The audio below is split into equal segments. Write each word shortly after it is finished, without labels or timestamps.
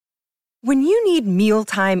When you need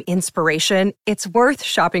mealtime inspiration, it's worth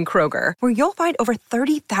shopping Kroger, where you'll find over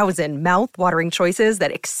 30,000 mouth-watering choices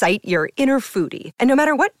that excite your inner foodie. And no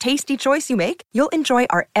matter what tasty choice you make, you'll enjoy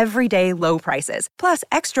our everyday low prices, plus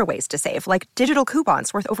extra ways to save, like digital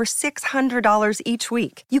coupons worth over $600 each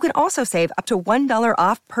week. You can also save up to $1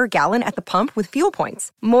 off per gallon at the pump with fuel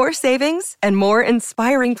points. More savings and more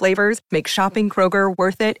inspiring flavors make shopping Kroger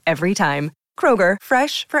worth it every time. Kroger,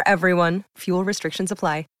 fresh for everyone. Fuel restrictions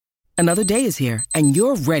apply. Another day is here, and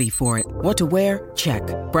you're ready for it. What to wear? Check.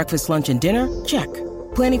 Breakfast, lunch, and dinner? Check.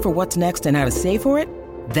 Planning for what's next and how to save for it?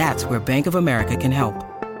 That's where Bank of America can help.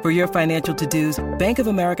 For your financial to-dos, Bank of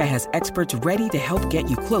America has experts ready to help get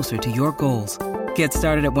you closer to your goals. Get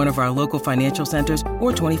started at one of our local financial centers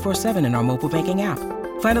or 24/7 in our mobile banking app.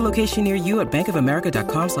 Find a location near you at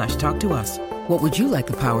bankofamerica.com/talktous. What would you like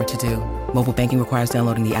the power to do? Mobile banking requires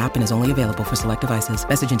downloading the app and is only available for select devices.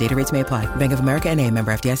 Message and data rates may apply. Bank of America N.A.,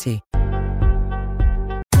 member FDIC.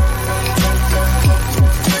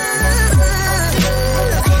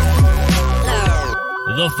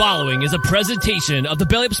 The following is a presentation of the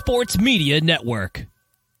Belly Up Sports Media Network.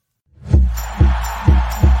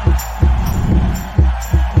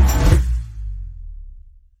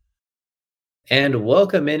 And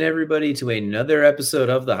welcome in, everybody, to another episode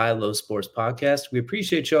of the High Low Sports Podcast. We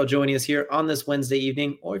appreciate y'all joining us here on this Wednesday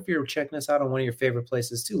evening, or if you're checking us out on one of your favorite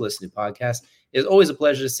places to listen to podcasts. It is always a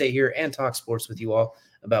pleasure to sit here and talk sports with you all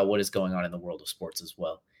about what is going on in the world of sports as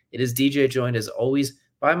well. It is DJ, joined as always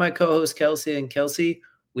by my co-host Kelsey. And Kelsey,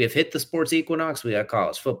 we have hit the sports equinox. We got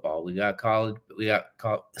college football. We got college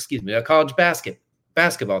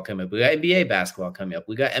basketball coming up. We got NBA basketball coming up.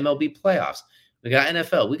 We got MLB playoffs. We got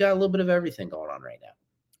NFL. We got a little bit of everything going on right now.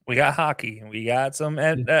 We got hockey. We got some.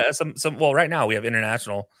 Well, right now we have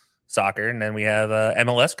international soccer, and then we have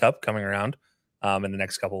MLS Cup coming around in the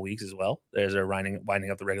next couple of weeks as well. There's a winding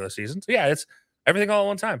up the regular season. So yeah, it's everything all at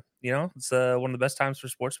one time. You know, it's one of the best times for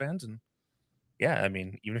sports fans, and yeah, I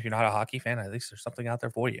mean, even if you're not a hockey fan, at least there's something out there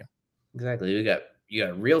for you. Exactly. You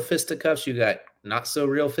got real fisticuffs. You got not so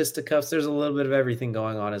real fisticuffs. There's a little bit of everything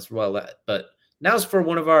going on as well. But now's for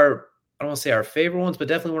one of our, I don't want to say our favorite ones, but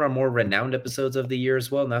definitely one of our more renowned episodes of the year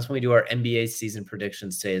as well. And that's when we do our NBA season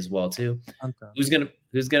predictions today as well too. Okay. Who's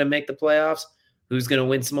gonna make the playoffs? Who's gonna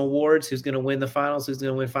win some awards? Who's gonna win the finals? Who's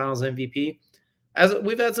gonna win Finals MVP? As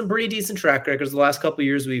we've had some pretty decent track records the last couple of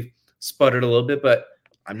years, we've sputtered a little bit, but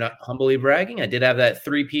I'm not humbly bragging. I did have that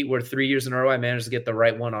three-peat where 3 years in a row I managed to get the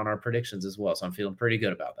right one on our predictions as well. So I'm feeling pretty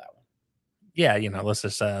good about that one. Yeah, you know, let's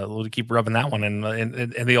just we'll keep rubbing that one in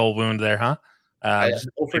the old wound there, huh? 0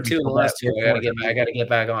 for 2 in the last two. I got to get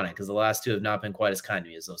back on it because the last two have not been quite as kind to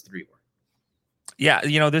me as those three were. Yeah,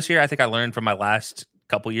 you know, this year I think I learned from my last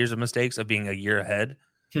couple years of mistakes of being a year ahead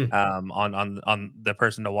on the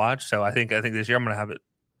person to watch. So I think this year I'm going to have it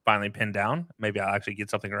finally pinned down. Maybe I'll actually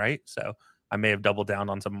get something right. So I may have doubled down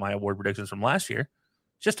on some of my award predictions from last year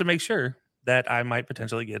just to make sure that I might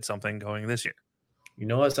potentially get something going this year. You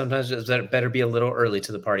know what? Sometimes it's better be a little early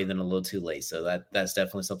to the party than a little too late. So that's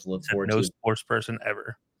definitely something to look forward to. No sports person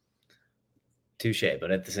ever. Touche.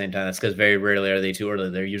 But at the same time, that's because very rarely are they too early.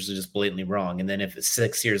 They're usually just blatantly wrong. And then if it's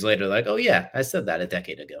 6 years later, like, oh yeah, I said that a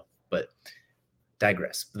decade ago. But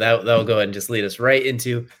digress. That'll go ahead and just lead us right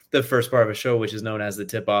into the first part of the show, which is known as the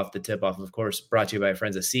tip-off. The tip-off, of course, brought to you by our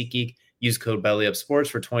friends at SeatGeek. Use code BellyUpSports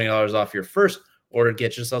for $20 off your first order.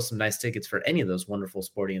 Get yourself some nice tickets for any of those wonderful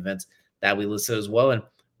sporting events that we listed as well. And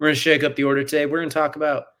we're going to shake up the order today. We're going to talk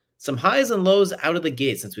about some highs and lows out of the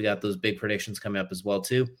gate since we got those big predictions coming up as well,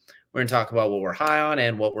 too. We're going to talk about what we're high on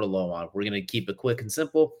and what we're low on. We're going to keep it quick and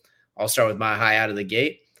simple. I'll start with my high out of the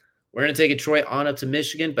gate. We're going to take a Detroit on up to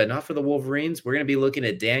Michigan, but not for the Wolverines. We're going to be looking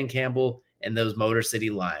at Dan Campbell and those Motor City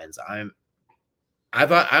Lions. I'm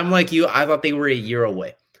like you. I thought they were a year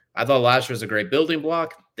away. I thought last year was a great building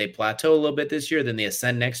block. They plateau a little bit this year, then they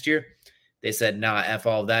ascend next year. They said, nah, F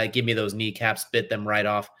all of that. Give me those kneecaps, bit them right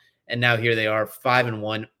off. And now here they are,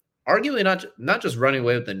 5-1. Arguably not just running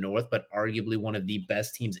away with the North, but arguably one of the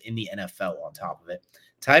best teams in the NFL on top of it.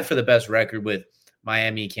 Tied for the best record with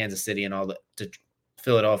Miami, Kansas City, and all the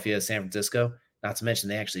Philadelphia, San Francisco. Not to mention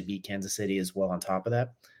they actually beat Kansas City as well on top of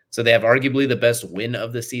that. So they have arguably the best win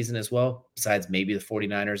of the season as well, besides maybe the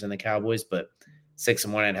 49ers and the Cowboys, but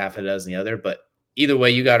 6-1 and half a dozen the other. But either way,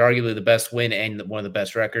 you got arguably the best win and one of the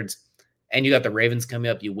best records. And you got the Ravens coming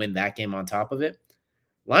up. You win that game on top of it.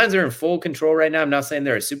 Lions are in full control right now. I'm not saying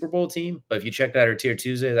they're a Super Bowl team, but if you checked out our Tier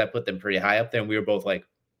Tuesday, that put them pretty high up there. And we were both like,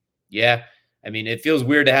 yeah. I mean, it feels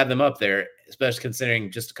weird to have them up there, especially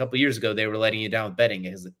considering just a couple years ago they were letting you down with betting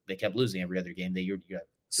because they kept losing every other game.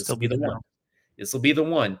 This will be the one. This will be the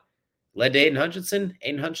one. Led to Aiden Hutchinson.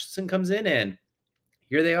 Aiden Hutchinson comes in and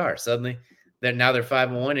here they are. Suddenly, they're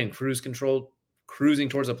 5-1 and cruising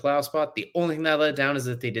towards a playoff spot. The only thing that let down is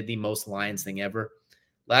that they did the most Lions thing ever.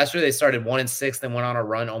 Last year, they started 1-6, then went on a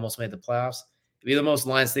run, almost made the playoffs. It'd be the most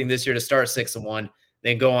Lions thing this year to start 6-1,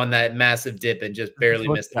 then go on that massive dip and just barely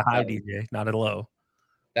miss the high, DJ, not a low.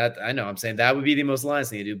 That I know. I'm saying that would be the most Lions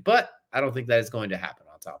thing to do, but I don't think that is going to happen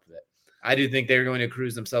on top of it. I do think they're going to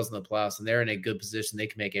cruise themselves in the playoffs, and they're in a good position. They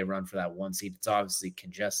can make a run for that 1 seed. It's obviously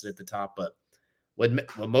congested at the top, but what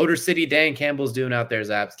Motor City Dan Campbell's doing out there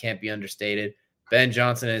is can't be understated. Ben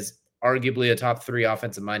Johnson is arguably a top 3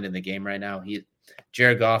 offensive mind in the game right now.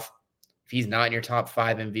 Jared Goff, if he's not in your top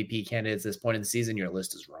 5 MVP candidates at this point in the season, your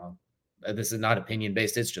list is wrong. This is not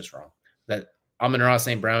opinion-based. It's just wrong. That Amon-Ra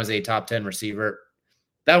St. Brown is a top 10 receiver.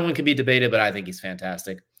 That one could be debated, but I think he's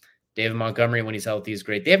fantastic. David Montgomery, when he's healthy, is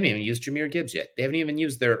great. They haven't even used Jahmyr Gibbs yet. They haven't even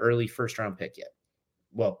used their early first-round pick yet.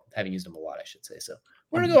 Well, haven't used him a lot, I should say. So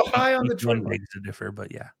we're going to go high on the trend. To differ,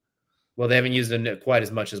 but yeah. Well, they haven't used him quite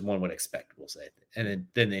as much as one would expect, we'll say. And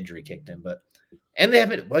then the injury kicked in. And they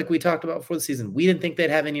haven't, like we talked about before the season, we didn't think they'd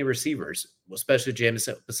have any receivers, especially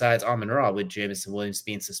Jameson, besides Amon-Ra, with Jameson Williams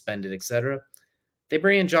being suspended, etc. They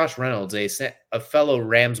bring in Josh Reynolds, a fellow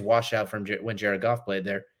Rams washout from when Jared Goff played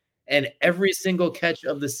there. And every single catch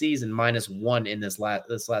of the season, -1 in this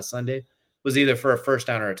last Sunday, was either for a first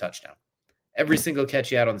down or a touchdown. Every single catch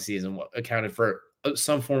he had on the season accounted for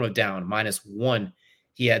some form of down. -1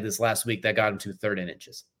 he had this last week that got him to 3rd and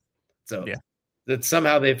inches. So yeah, that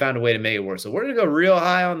somehow they found a way to make it work. So we're going to go real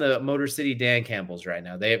high on the Motor City Dan Campbells right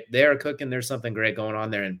now. They are cooking. There's something great going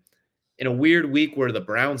on there. And in a weird week where the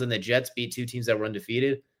Browns and the Jets beat 2 teams that were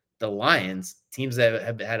undefeated, the Lions, teams that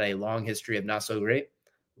have had a long history of not so great,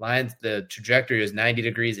 Lions, the trajectory is 90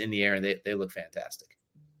 degrees in the air, and they look fantastic.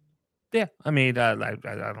 Yeah, I mean, I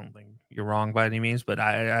don't think you're wrong by any means, but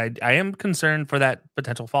I am concerned for that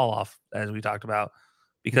potential fall off, as we talked about,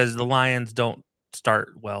 because the Lions don't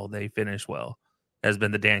start well, they finish well. Has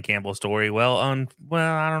been the Dan Campbell story. Well, I don't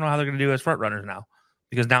know how they're going to do as front runners now,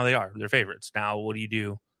 because now they're favorites. Now, what do you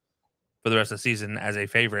do for the rest of the season as a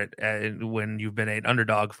favorite when you've been an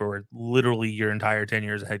underdog for literally your entire 10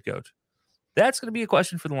 years as head coach? That's going to be a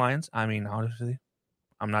question for the Lions. I mean, honestly,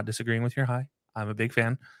 I'm not disagreeing with your high. I'm a big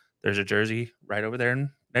fan. There's a jersey right over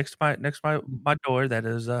there next to my door that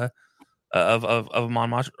is of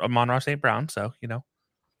Amon-Ra St. Brown. So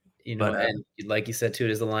and like you said too,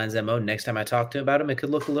 it is the Lions' MO. Next time I talk to him about him, it could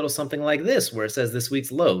look a little something like this, where it says this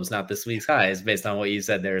week's lows, not this week's highs, based on what you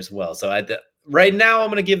said there as well. So right now, I'm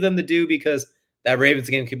going to give them the due because that Ravens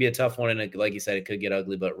game could be a tough one, and like you said, it could get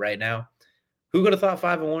ugly. But right now, who could have thought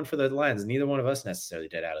 5-1 for the Lions? Neither one of us necessarily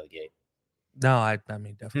did out of the gate. No, I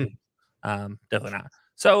mean, definitely. Definitely not.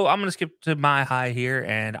 So I'm going to skip to my high here,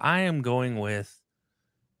 and I am going with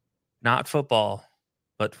not football,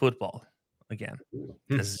 but football again.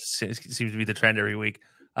 This seems to be the trend every week.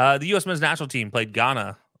 The U.S. men's national team played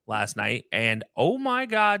Ghana last night, and oh my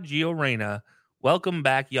God, Gio Reyna, welcome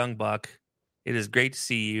back, young buck. It is great to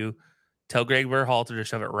see you. Tell Greg Berhalter to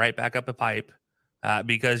shove it right back up the pipe.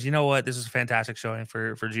 Because you know what? This is a fantastic showing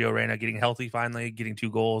for Gio Reyna, getting healthy finally, getting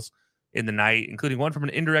 2 goals in the night, including one from an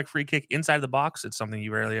indirect free kick inside the box. It's something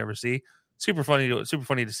you rarely ever see. Super funny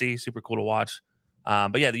to see, super cool to watch.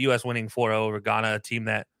 But yeah, the U.S. winning 4-0 over Ghana, a team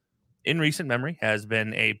that in recent memory has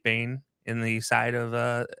been a bane in the side of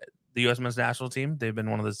the U.S. men's national team. They've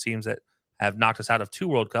been one of those teams that have knocked us out of 2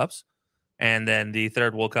 World Cups. And then the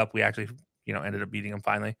 3rd World Cup, we actually, ended up beating them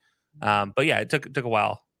finally. But yeah, it took a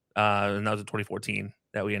while. And that was in 2014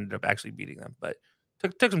 that we ended up actually beating them, but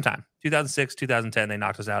took some time. 2006, 2010, they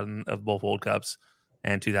knocked us out of both World Cups,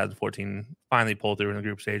 and 2014 finally pulled through in the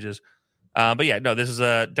group stages. But yeah, no, this is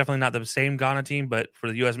definitely not the same Ghana team, but for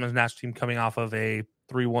the U.S. men's national team coming off of a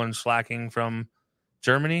 3-1 slacking from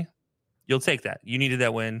Germany, you'll take that. You needed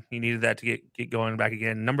that win. You needed that to get going back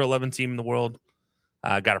again. Number 11 team in the world.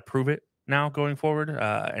 Got to prove it now going forward.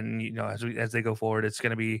 And as they go forward, it's going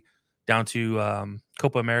to be down to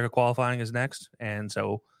Copa America qualifying is next, and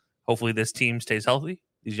so hopefully this team stays healthy.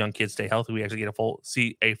 These young kids stay healthy. We actually get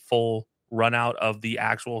a full run out of the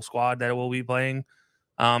actual squad that will be playing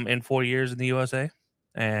in 4 years in the USA.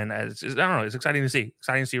 And I don't know, it's exciting to see.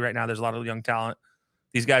 Exciting to see right now. There's a lot of young talent.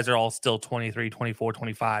 These guys are all still 23, 24,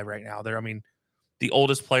 25 right now. The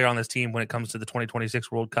oldest player on this team when it comes to the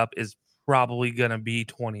 2026 World Cup is probably going to be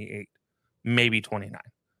 28, maybe 29.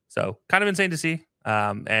 So kind of insane to see.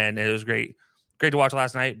 And it was great to watch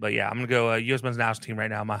last night. But yeah, I'm going to go U.S. men's national team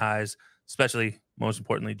right now. My highs, especially, most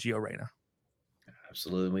importantly, Gio Reyna.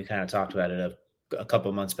 Absolutely. We kind of talked about it a couple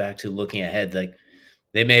of months back too, looking ahead. Like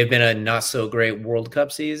they may have been a not so great World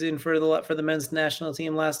Cup season for the men's national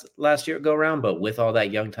team last year go around, but with all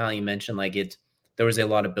that young talent you mentioned, they're there was a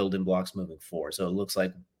lot of building blocks moving forward. So it looks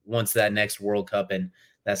like once that next World Cup and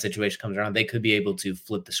that situation comes around, they could be able to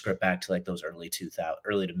flip the script back to like those early to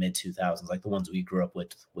mid 2000s, like the ones we grew up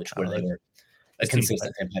with, where they were a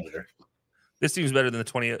consistent competitor. This team's better than the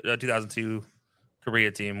 2002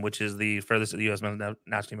 Korea team, which is the furthest the U.S. national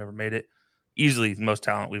team ever made it. Easily the most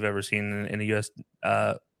talent we've ever seen in a U.S.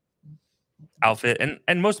 Outfit.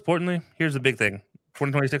 And most importantly, here's the big thing.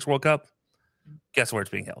 2026 World Cup, guess where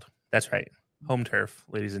it's being held? That's right. Home turf,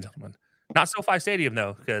 ladies and gentlemen. Not SoFi Stadium,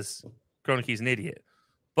 though, because Kroenke's an idiot.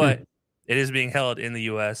 But it is being held in the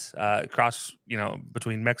U.S. Across,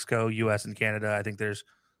 between Mexico, U.S., and Canada. I think there's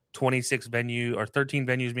 26 or 13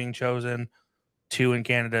 venues being chosen. 2 in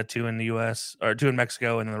Canada, 2 in the U.S., or 2 in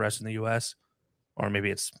Mexico, and then the rest in the U.S. Or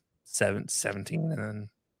maybe it's 17, and then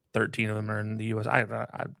 13 of them are in the U.S. I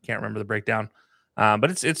can't remember the breakdown.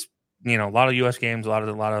 But it's a lot of U.S. games, a lot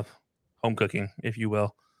of home cooking, if you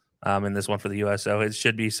will, in this one for the U.S. So it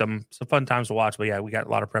should be some fun times to watch. But yeah, we got a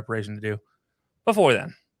lot of preparation to do before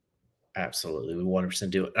then. Absolutely, we 100%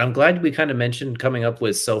 do it. I'm glad we kind of mentioned coming up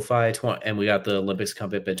with SoFi, and we got the Olympics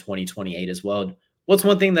coming up in 2028 as well. What's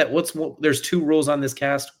one thing there's 2 rules on this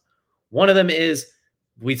cast. One of them is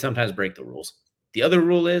we sometimes break the rules. The other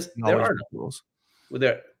rule is there are no rules.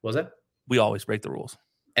 Was that? We always break the rules.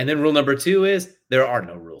 And then rule number 2 is there are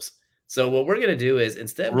no rules. So what we're gonna do is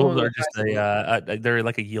instead rules are just they're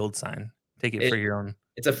like a yield sign. Take it for your own.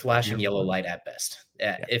 It's a flashing yellow light at best.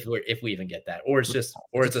 If we even get that, or it's a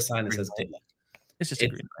sign that says take left. It's just a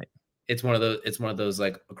green light. It's one of those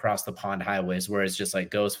like across the pond highways where it's just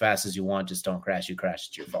like go as fast as you want, just don't crash. You crash,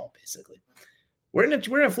 it's your fault, basically. We're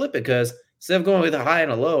gonna flip it because instead of going with a high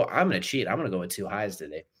and a low, I'm gonna cheat. I'm gonna go with 2 highs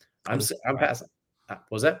today. I'm passing. What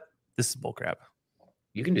was that? This is bullcrap.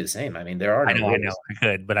 You can do the same. I mean, there are. I know. I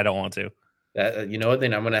could, but I don't want to. You know what?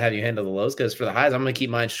 Then I'm gonna have you handle the lows because for the highs, I'm gonna keep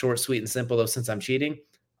mine short, sweet, and simple. Though since I'm cheating,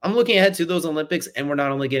 I'm looking ahead to those Olympics, and we're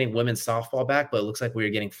not only getting women's softball back, but it looks like we're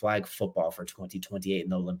getting flag football for 2028 in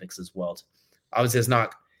the Olympics as well. Obviously, it's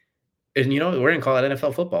not, and we're gonna call it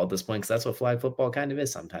NFL football at this point because that's what flag football kind of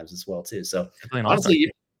is sometimes as well too. So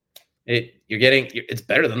honestly, it's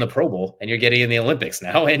better than the Pro Bowl, and you're getting in the Olympics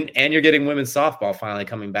now, and you're getting women's softball finally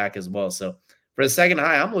coming back as well. So for the second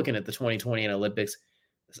high, I'm looking at the 2028 Olympics.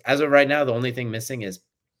 As of right now, the only thing missing is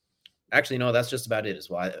actually, no, that's just about it as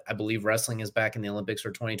well. I believe wrestling is back in the Olympics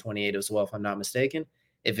for 2028 as well, if I'm not mistaken.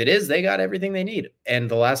 If it is, they got everything they need. And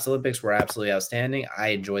the last Olympics were absolutely outstanding. I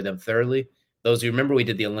enjoyed them thoroughly. Those who remember, we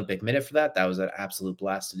did the Olympic Minute for that. That was an absolute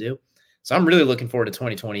blast to do. So I'm really looking forward to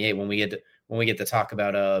 2028 when we get to talk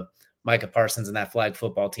about Micah Parsons and that flag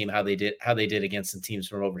football team, how they did against some teams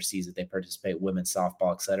from overseas that they participate, women's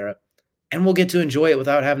softball, etc. And we'll get to enjoy it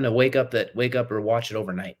without having to wake up or watch it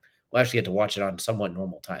overnight. We'll actually get to watch it on somewhat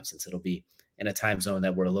normal time since it'll be in a time zone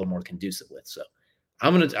that we're a little more conducive with. So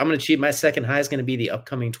I'm gonna cheat. My second high is gonna be the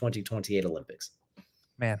upcoming 2028 Olympics.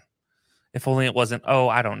 Man, if only it wasn't. Oh,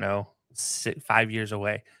 I don't know, 5 years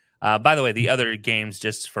away. By the way, the other games,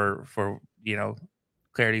 just for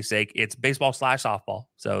clarity's sake, it's baseball / softball,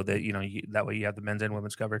 so that that way you have the men's and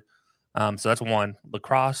women's covered. So that's 1.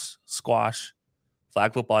 Lacrosse, squash,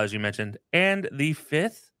 flag football, as you mentioned, and the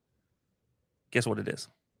 5th. Guess what it is?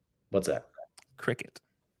 What's that? Cricket.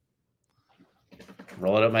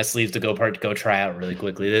 Roll it up my sleeves to go try out really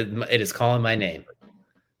quickly. It is calling my name.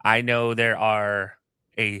 I know there are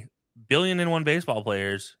 1 billion and 1 baseball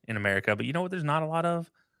players in America, but you know what? There's not a lot of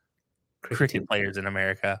cricket players in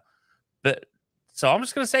America. So I'm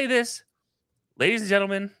just going to say this, ladies and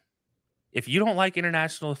gentlemen, if you don't like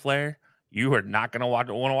international flair, you are not going to want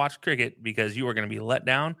to watch cricket because you are going to be let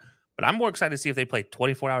down. But I'm more excited to see if they play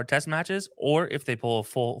 24-hour test matches or if they pull a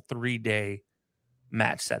full 3-day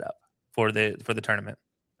match setup for the tournament.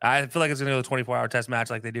 I feel like it's going to go a 24-hour test match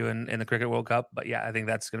like they do in the Cricket World Cup. But yeah, I think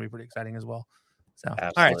that's going to be pretty exciting as well. So,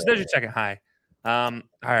 Absolutely. All right, so there's your second high. All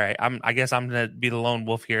right, I guess I'm going to be the lone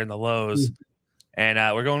wolf here in the lows. And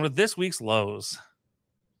we're going with this week's lows.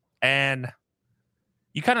 And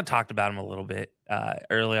you kind of talked about them a little bit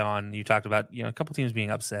early on. You talked about, a couple teams being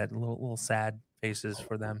upset, little sad faces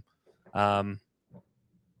for them.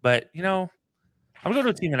 But, I'm going to go to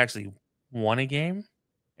a team that actually won a game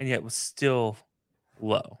and yet was still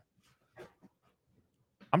low.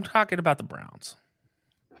 I'm talking about the Browns.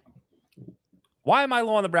 Why am I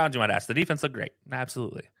low on the Browns, you might ask? The defense looked great.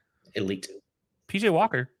 Absolutely. Elite. PJ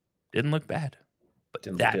Walker didn't look bad, but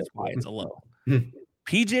that's why it's a low.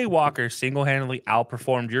 PJ Walker single-handedly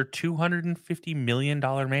outperformed your $250 million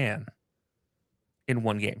man in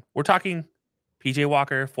one game. We're talking PJ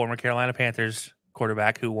Walker, former Carolina Panthers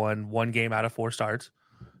quarterback who won 1 game out of 4 starts.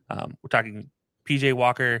 We're talking PJ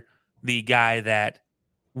Walker, the guy that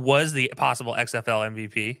was the possible XFL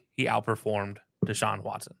MVP, he outperformed Deshaun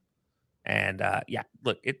Watson. And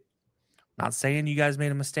look, not saying you guys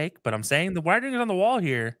made a mistake, but I'm saying the writing is on the wall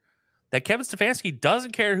here that Kevin Stefanski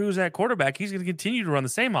doesn't care who's at quarterback. He's going to continue to run the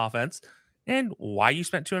same offense. And why you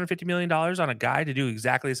spent $250 million on a guy to do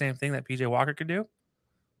exactly the same thing that PJ Walker could do?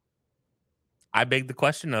 I beg the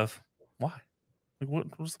question of why?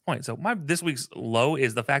 What was the point? So this week's low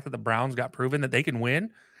is the fact that the Browns got proven that they can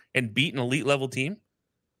win and beat an elite level team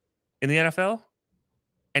in the NFL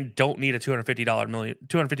and don't need a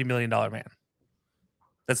 $250 million man.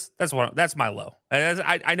 That's my low.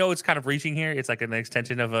 I know it's kind of reaching here. It's like an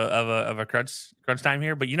extension of a crunch time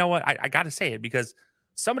here, but you know what? I got to say it because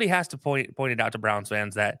somebody has to point it out to Browns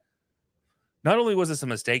fans that not only was this a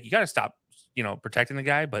mistake, you got to stop, protecting the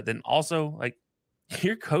guy, but then also like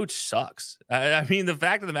your coach sucks. I mean, the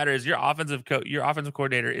fact of the matter is your offensive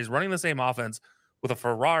coordinator is running the same offense with a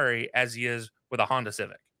Ferrari as he is with a Honda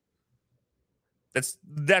Civic.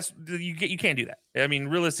 That's you can't do that. I mean,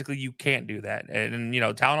 realistically, you can't do that. And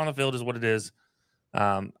talent on the field is what it is.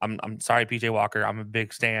 I'm sorry, PJ Walker. I'm a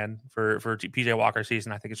big stan for PJ Walker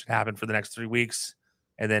season. I think it should happen for the next 3 weeks,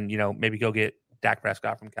 and then maybe go get Dak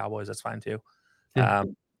Prescott from Cowboys. That's fine too.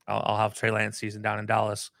 I'll have Trey Lance season down in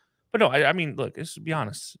Dallas. But no, I mean, look, let's be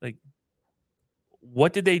honest. Like,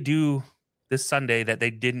 what did they do this Sunday that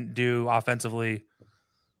they didn't do offensively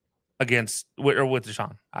with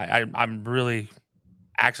Deshaun? I'm really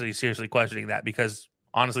actually seriously questioning that because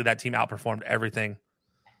honestly, that team outperformed everything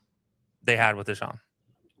they had with Deshaun.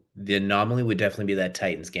 The anomaly would definitely be that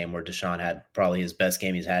Titans game where Deshaun had probably his best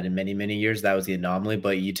game he's had in many, many years. That was the anomaly,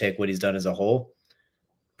 but you take what he's done as a whole,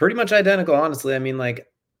 pretty much identical, honestly. I mean, like,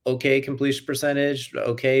 okay completion percentage,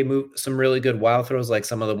 okay, move some really good wild throws, like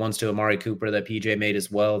some of the ones to Amari Cooper that PJ made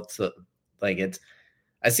as well. So, like,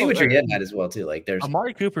 I see what you're getting at as well, too. Like, there's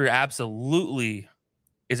Amari Cooper absolutely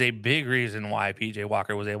is a big reason why PJ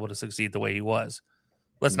Walker was able to succeed the way he was.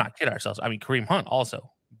 Let's not kid ourselves. I mean, Kareem Hunt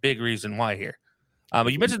also big reason why here.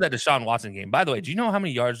 But you mentioned that Deshaun Watson game. By the way, do you know how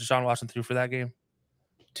many yards Deshaun Watson threw for that game?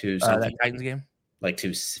 That Titans game? Like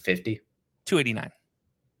 250? 289.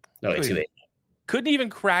 No, like 280. Couldn't even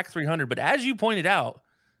crack 300. But as you pointed out,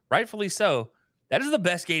 rightfully so, that is the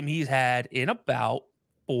best game he's had in about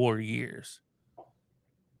 4 years.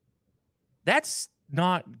 That's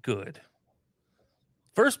not good.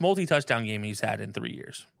 First multi-touchdown game he's had in 3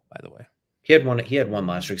 years, by the way. He had one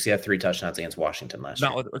last year because he had 3 touchdowns against Washington last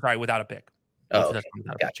year. Sorry, without a pick. Oh, okay.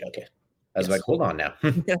 Gotcha. Okay. I was like, hold on now.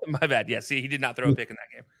 My bad. Yeah, see, he did not throw a pick in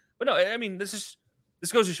that game. But no, I mean, this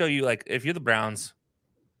goes to show you, like, if you're the Browns,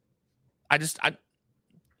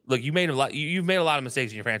 look, you've made a lot of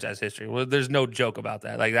mistakes in your franchise history. Well, there's no joke about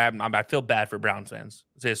that. Like, I feel bad for Browns fans,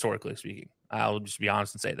 historically speaking. I'll just be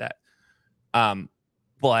honest and say that.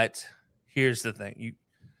 But here's the thing.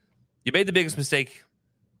 You made the biggest mistake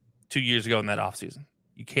 2 years ago in that offseason.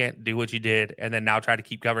 You can't do what you did and then now try to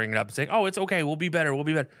keep covering it up and saying, oh, it's okay. We'll be better.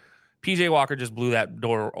 PJ Walker just blew that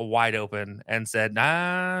door wide open and said,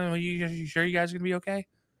 nah, you sure you guys are going to be okay?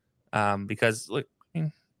 Because, look, I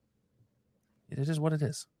mean, it is what it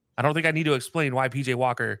is. I don't think I need to explain why PJ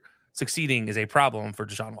Walker succeeding is a problem for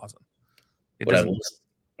Deshaun Watson. What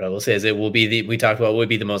I will say is it will be we talked about what would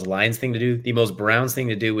be the most Lions thing to do. The most Browns thing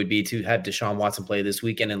to do would be to have Deshaun Watson play this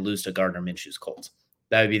weekend and lose to Gardner Minshew's Colts.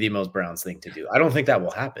 That would be the most Browns thing to do. I don't think that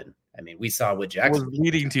will happen. I mean, we saw what Jackson was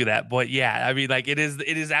leading to that, but yeah, I mean, like it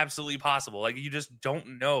is absolutely possible. Like you just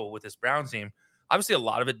don't know with this Browns team. Obviously, a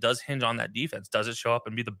lot of it does hinge on that defense. Does it show up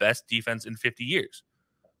and be the best defense in 50 years?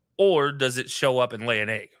 Or does it show up and lay an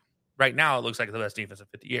egg? Right now, it looks like the best defense in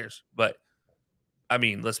 50 years. But, I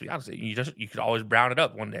mean, let's be honest. You could always brown it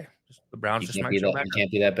up one day. The Browns just might show back up. You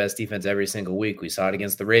can't be that best defense every single week. We saw it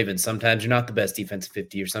against the Ravens. Sometimes you're not the best defense in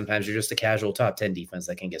 50 years. Sometimes you're just a casual top 10 defense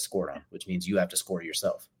that can get scored on, which means you have to score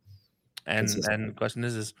yourself. And the question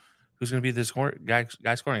is who's going to be the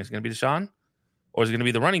guy scoring? Is it going to be Deshaun? Or is it going to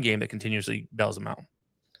be the running game that continuously bails him out?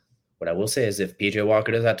 What I will say is if PJ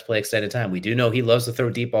Walker does have to play extended time, we do know he loves to throw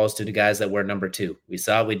deep balls to the guys that were number 2. We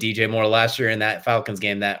saw it with DJ Moore last year in that Falcons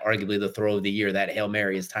game, that arguably the throw of the year, that Hail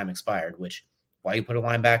Mary as time expired, which why you put a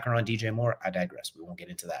linebacker on DJ Moore, I digress. We won't get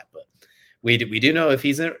into that. But we do know if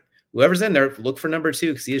he's in, whoever's in there, look for number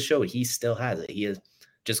 2 because he has showed he still has it. He is,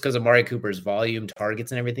 just because Amari Cooper's volume,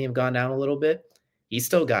 targets, and everything have gone down a little bit, he's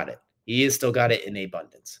still got it. He has still got it in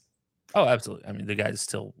abundance. Oh, absolutely. I mean, the guy's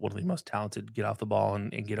still one of the most talented get off the ball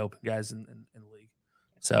and get open guys in the league.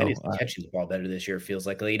 So he's catching the ball better this year. It feels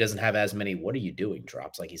like he doesn't have as many "what are you doing"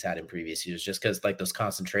 drops like he's had in previous years, just because like those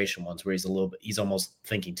concentration ones where he's almost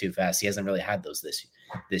thinking too fast. He hasn't really had those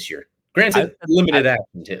this year. Granted, limited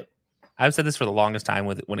action too. I've said this for the longest time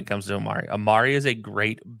when it comes to Amari. Amari is a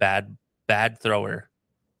great bad thrower,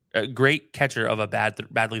 a great catcher of a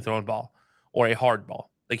badly thrown ball or a hard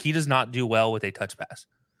ball. Like, he does not do well with a touch pass.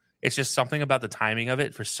 It's just something about the timing of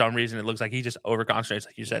it. For some reason, it looks like he just over-concentrates,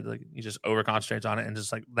 like you said. Like, he just over-concentrates on it, and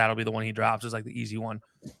just like that'll be the one he drops. Is like the easy one.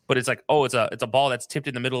 But it's like, oh, it's a ball that's tipped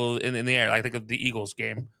in the middle in the air. I think of the Eagles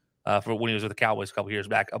game for when he was with the Cowboys a couple years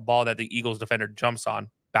back. A ball that the Eagles defender jumps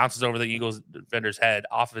on, bounces over the Eagles defender's head,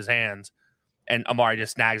 off of his hands, and Amari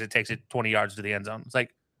just snags it, takes it 20 yards to the end zone. It's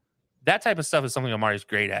like that type of stuff is something Amari's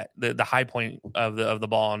great at. The high point of the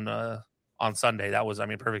ball on Sunday, that was, a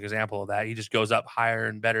perfect example of that. He just goes up higher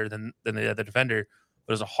and better than the other defender,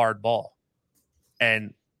 but it's a hard ball.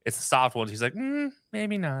 And it's the soft ones. He's like,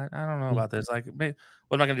 maybe not. I don't know about this. Like, what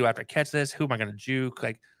am I going to do after I catch this? Who am I going to juke?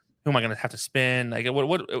 Like, who am I going to have to spin? Like,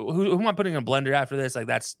 who am I putting in a blender after this? Like,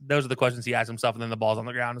 those are the questions he asks himself. And then the ball's on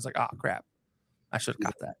the ground. It's like, oh, crap. I should have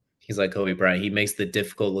got that. He's like Kobe Bryant. He makes the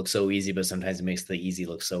difficult look so easy, but sometimes he makes the easy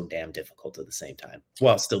look so damn difficult at the same time,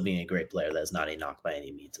 while still being a great player. That's not a knock by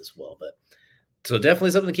any means as well. But so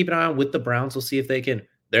definitely something to keep an eye on with the Browns. We'll see if they can.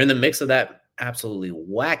 They're in the mix of that absolutely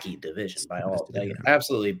wacky division by all, like,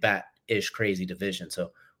 absolutely bat-ish crazy division.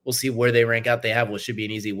 So we'll see where they rank out. They have what should be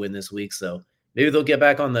an easy win this week. So maybe they'll get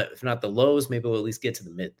back on if not the lows, maybe we'll at least get to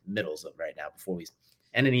the middles of right now before we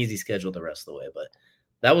and an easy schedule the rest of the way. But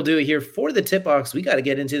that will do it here for the tip box. We got to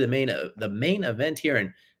get into the main event here.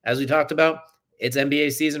 And as we talked about, it's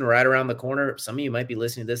NBA season right around the corner. Some of you might be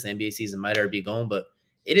listening to this. The NBA season might already be going, but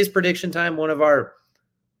it is prediction time. One of our,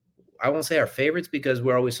 I won't say our favorites because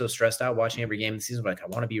we're always so stressed out watching every game of the season. We're like, I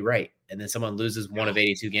want to be right. And then someone loses one of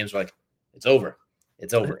 82 games. We're like, it's over.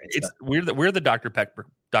 It's over. We're the Dr.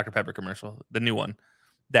 Pepper commercial, the new one.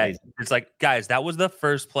 That it's like, guys, that was the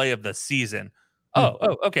first play of the season.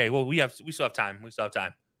 Oh, okay. Well, we still have time.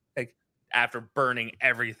 Like, after burning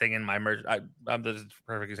everything in my merch, I'm the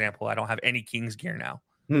perfect example. I don't have any Kings gear now.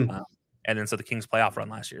 And then so the Kings playoff run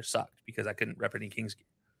last year sucked because I couldn't rep any Kings gear.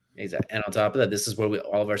 Exactly. And on top of that, this is where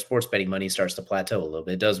all of our sports betting money starts to plateau a little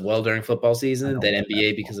bit. It does well during football season. Then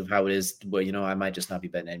NBA, because of how it is, well, I might just not be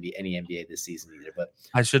betting any NBA this season either. But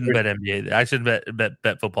I shouldn't bet NBA. I shouldn't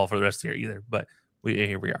bet football for the rest of the year either. But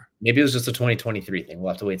here we are. Maybe it was just a 2023 thing. We'll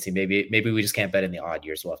have to wait and see. Maybe we just can't bet in the odd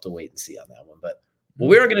years. We'll have to wait and see on that one. But what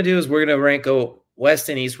we're going to do is we're going to rank West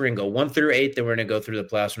and East. We're going to go 1 through 8. Then we're going to go through the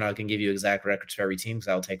playoffs. We're not going to give you exact records for every team because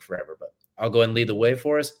that'll take forever. But I'll go and lead the way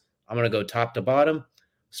for us. I'm going to go top to bottom,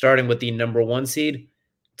 starting with the number 1 seed.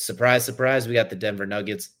 Surprise, surprise. We got the Denver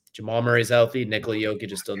Nuggets. Jamal Murray's healthy. Nikola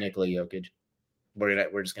Jokic is still Nikola Jokic.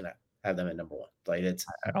 We're just going to have them at number 1. Like,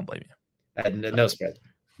 I don't blame you. No spread.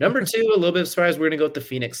 Number 2, a little bit of surprise. We're going to go with the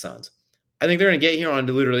Phoenix Suns. I think they're going to get here on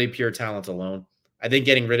literally pure talent alone. I think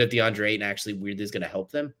getting rid of DeAndre Ayton actually weirdly is going to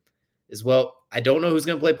help them as well. I don't know who's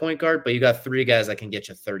going to play point guard, but you got 3 guys that can get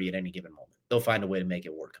you 30 at any given moment. They'll find a way to make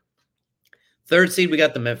it work. 3rd seed, we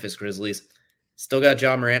got the Memphis Grizzlies. Still got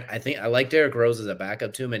Ja Morant. I think I like Derrick Rose as a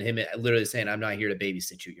backup to him, and him literally saying, I'm not here to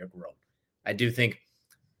babysit you. You're grown. I do think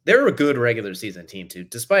they're a good regular season team, too.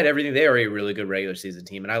 Despite everything, they are a really good regular season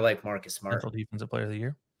team, and I like Marcus Smart. Central Defensive Player of the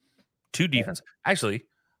Year. 2 defense. Actually,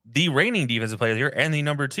 the reigning Defensive Player of the Year and the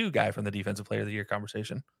number 2 guy from the Defensive Player of the Year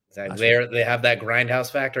conversation. Exactly. They have that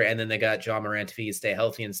grindhouse factor, and then they got Ja Morant if he can stay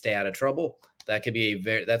healthy and stay out of trouble. That's going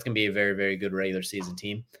to be a very, very good regular season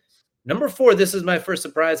team. Number 4, this is my first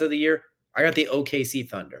surprise of the year. I got the OKC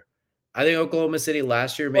Thunder. I think Oklahoma City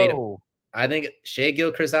last year I think Shai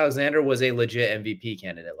Gilgeous-Alexander was a legit MVP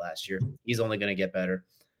candidate last year. He's only going to get better.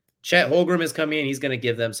 Chet Holmgren is coming in. He's going to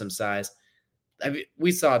give them some size.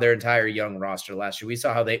 We saw their entire young roster last year. We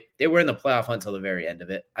saw how they were in the playoff hunt until the very end of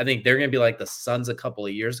it. I think they're going to be like the Suns a couple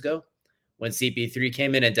of years ago when CP3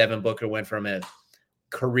 came in and Devin Booker went from a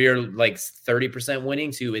career like 30% winning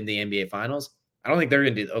to in the NBA Finals. I don't think they're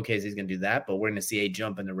going to do he's going to do that, but we're going to see a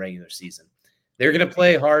jump in the regular season. They're going to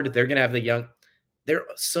play hard. They're going to have the young. They're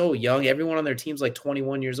so young. Everyone on their team's like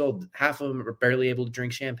 21 years old. Half of them are barely able to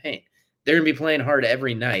drink champagne. They're going to be playing hard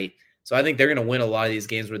every night. So I think they're going to win a lot of these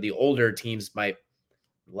games where the older teams might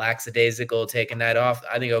lackadaisical, take a night off.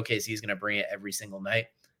 I think OKC is going to bring it every single night.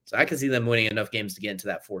 So I can see them winning enough games to get into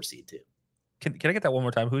that 4 seed too. Can I get that one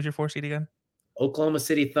more time? Who's your 4 seed again? Oklahoma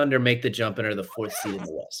City Thunder make the jump and are the 4th seed in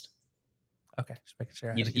the West. Okay, just making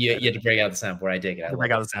sure. You had to break out the sound before I take it. I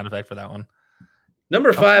break out the sound effect for that one.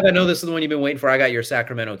 Number 5, I know this is the one you've been waiting for. I got your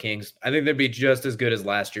Sacramento Kings. I think they'd be just as good as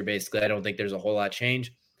last year, basically. I don't think there's a whole lot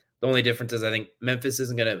change. The only difference is I think Memphis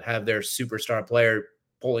isn't going to have their superstar player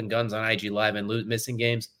pulling guns on IG Live and missing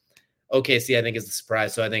games. OKC, I think, is the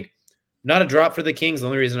surprise. So I think not a drop for the Kings. The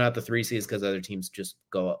only reason not the 3 seed is because other teams just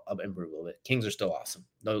go up and improve a little bit. Kings are still awesome.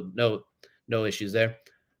 No issues there.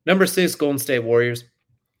 Number 6, Golden State Warriors.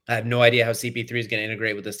 I have no idea how CP3 is going to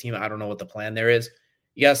integrate with this team. I don't know what the plan there is.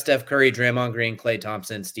 You got Steph Curry, Draymond Green, Klay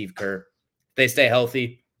Thompson, Steve Kerr. If they stay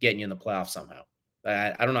healthy, getting you in the playoffs somehow.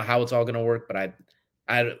 I don't know how it's all going to work, but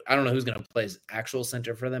I don't know who's going to play as actual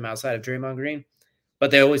center for them outside of Draymond Green,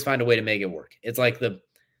 but they always find a way to make it work. It's like the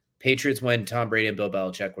Patriots when Tom Brady and Bill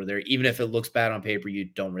Belichick were there. Even if it looks bad on paper, you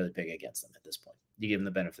don't really pick against them at this point. You give them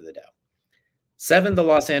the benefit of the doubt. 7, the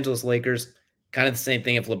Los Angeles Lakers. Kind of the same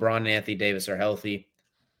thing if LeBron and Anthony Davis are healthy.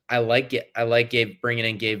 I like bringing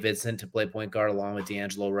in Gabe Vincent to play point guard along with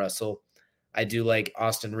D'Angelo Russell. I do like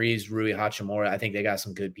Austin Reeves, Rui Hachimura. I think they got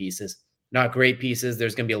some good pieces. Not great pieces.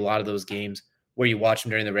 There's going to be a lot of those games where you watch them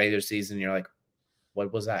during the regular season and you're like,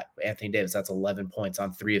 what was that? Anthony Davis, that's 11 points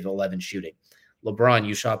on 3 of 11 shooting. LeBron,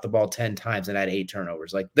 you shot the ball 10 times and had 8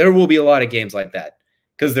 turnovers. Like, there will be a lot of games like that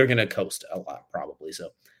because they're going to coast a lot probably. So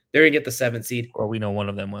they're going to get the 7th seed. Or we know one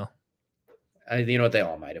of them will. You know what? They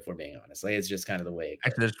all might, if we're being honest. Like, it's just kind of the way it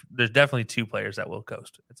goes. Actually, there's definitely 2 players that will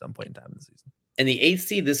coast at some point in time in the season. And the 8th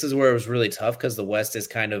seed, this is where it was really tough because the West is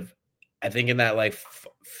kind of, I think in that like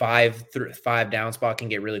 5 down spot can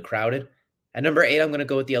get really crowded. At number 8, I'm going to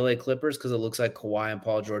go with the LA Clippers because it looks like Kawhi and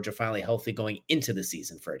Paul George are finally healthy going into the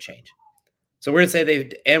season for a change. So we're going to say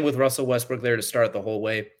and with Russell Westbrook there to start the whole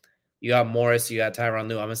way. You got Morris, you got Tyronn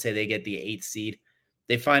Lue. I'm going to say they get the 8th seed.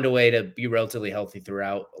 They find a way to be relatively healthy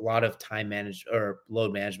throughout. A lot of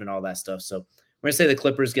load management, all that stuff. So we're going to say the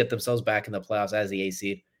Clippers get themselves back in the playoffs as the 8th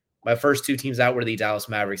seed. My first 2 teams out were the Dallas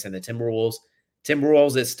Mavericks and the Timberwolves.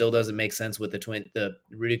 It still doesn't make sense with the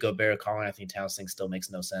Rudy Gobert, Colin Anthony Towns thing still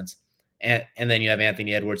makes no sense. And then you have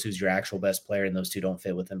Anthony Edwards, who's your actual best player, and those two don't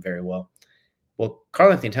fit with him very well. Well,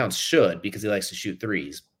 Karl Anthony Towns should because he likes to shoot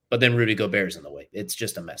threes, but then Rudy Gobert's in the way. It's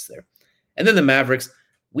just a mess there. And then the Mavericks,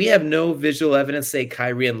 we have no visual evidence say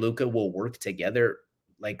Kyrie and Luka will work together.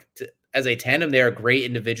 As a tandem, they are great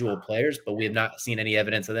individual players, but we have not seen any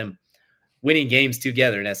evidence of them winning games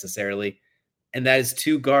together necessarily. And that is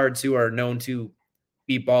 2 guards who are known to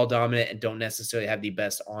be ball dominant and don't necessarily have the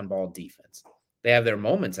best on-ball defense. They have their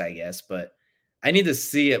moments, I guess, but I need to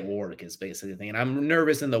see it work is basically the thing. And I'm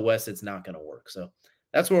nervous in the West it's not going to work. So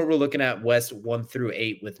that's what we're looking at, West 1 through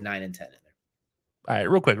 8 with 9 and 10 in there. All right,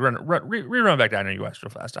 real quick, rerun back down to your West real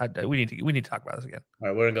fast. We need to talk about this again. All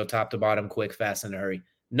right, we're going to go top to bottom quick, fast, in a hurry.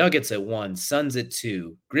 Nuggets at 1, Suns at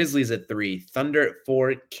 2, Grizzlies at 3, Thunder at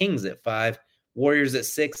 4, Kings at 5, Warriors at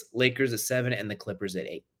 6, Lakers at 7, and the Clippers at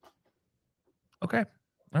 8. Okay.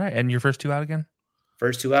 All right, and your first 2 out again?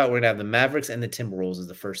 First 2 out, we're going to have the Mavericks and the Timberwolves as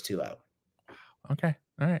the first 2 out. Okay.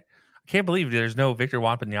 All right. I can't believe there's no Victor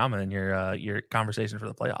Wembanyama in your conversation for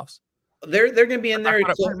the playoffs. They're going to be in there.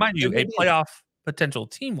 Mind you, a playoff potential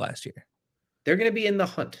team last year. They're going to be in the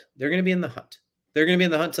hunt. They're going to be in the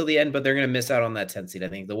hunt till the end, but they're going to miss out on that 10th seed. I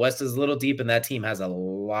think the West is a little deep, and that team has a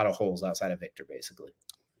lot of holes outside of Victor, basically.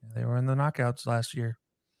 They were in the knockouts last year.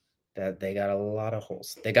 That they got a lot of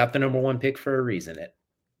holes. They got the number 1 pick for a reason.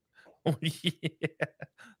 Yeah,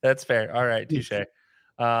 that's fair. All right, touche.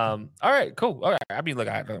 All right, cool. All right. I mean, look,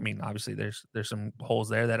 obviously there's some holes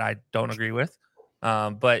there that I don't agree with.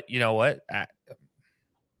 But you know what?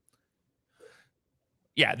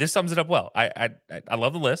 Yeah, this sums it up well. I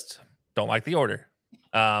love the list. Don't like the order.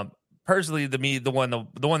 Personally, to me, the one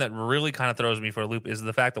that really kind of throws me for a loop is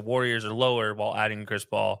the fact the Warriors are lower while adding Chris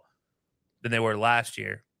Paul than they were last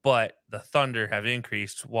year, but the Thunder have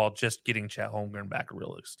increased while just getting Chet Holmgren back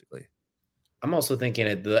realistically. I'm also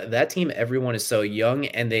thinking that team, everyone is so young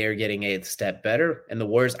and they are getting a step better. And the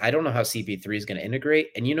Warriors, I don't know how CP3 is going to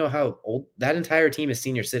integrate. And you know how old that entire team is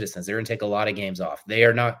senior citizens. They're going to take a lot of games off. They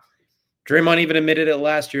are not. Draymond even admitted it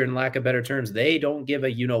last year in lack of better terms. They don't give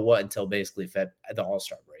a you-know-what until basically the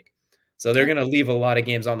All-Star break. So they're going to leave a lot of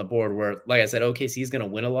games on the board where, like I said, OKC is going to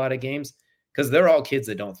win a lot of games because they're all kids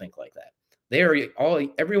that don't think like that.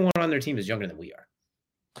 Everyone on their team is younger than we are.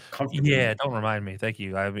 Yeah, don't remind me. Thank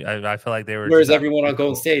you. I feel like they were. Whereas everyone on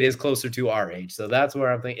Golden State is closer to our age, so that's where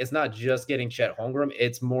I'm thinking it's not just getting Chet Holmgren;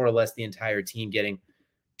 it's more or less the entire team getting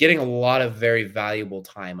a lot of very valuable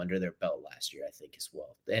time under their belt last year, I think, as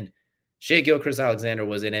well. And Shai Gilgeous-Alexander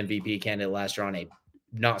was an MVP candidate last year on a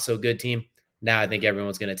not so good team. Now I think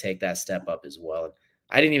everyone's going to take that step up as well. And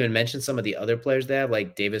I didn't even mention some of the other players they have,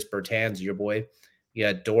 like Davis Bertans, your boy. You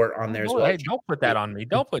got Dort on there as well. Hey, don't put that on me.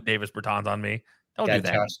 Don't put Davis Bertans on me. Don't do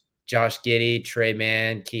that. Josh Giddey, Trey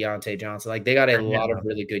Mann, Keontae Johnson. Like they got a lot of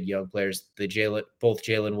really good young players. Both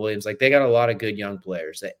Jalen Williams. Like they got a lot of good young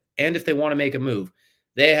players. And if they want to make a move,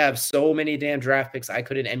 they have so many damn draft picks. I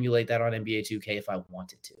couldn't emulate that on NBA 2K if I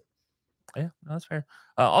wanted to. Yeah, that's fair.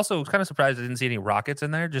 Also, I was kind of surprised I didn't see any Rockets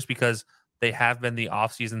in there just because they have been the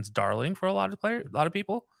offseason's darling for a lot of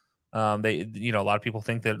people. They, a lot of people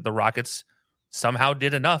think that the Rockets somehow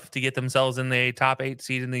did enough to get themselves in the top 8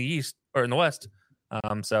 seed in the East or in the West.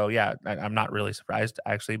 So yeah, I'm not really surprised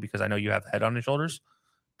actually, because I know you have the head on your shoulders,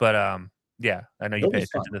 but yeah, I know you pay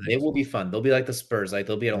attention to things. They will be fun. They'll be like the Spurs. Like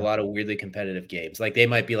they'll be in a lot of weirdly competitive games. Like they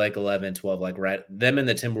might be like 11, 12, like right. Them and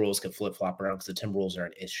the Timberwolves could flip flop around because the Timberwolves are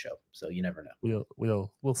an ish show. So you never know.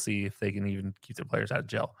 We'll see if they can even keep their players out of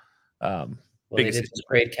jail. Well, they did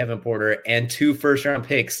trade Kevin Porter and 2 first-round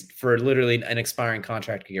picks for literally an expiring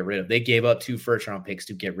contract to get rid of. They gave up 2 first-round picks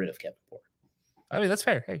to get rid of Kevin Porter. I mean, that's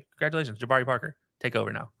fair. Hey, congratulations, Jabari Parker. Take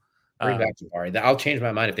over now. Bring back Jabari. I'll change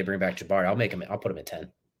my mind if they bring back Jabari. I'll put him at 10.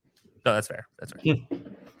 No, that's fair. That's fair.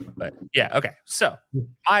 But yeah, okay. So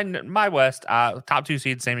my West top 2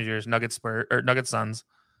 seeds, same as yours. Nuggets Suns.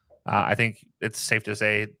 I think it's safe to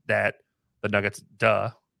say that the Nuggets,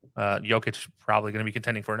 Jokic probably going to be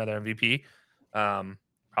contending for another MVP.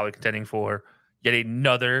 Probably contending for yet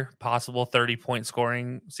another possible 30-point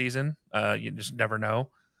scoring season. You just never know.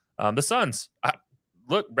 The Suns.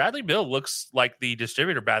 Look, Bradley Beal looks like the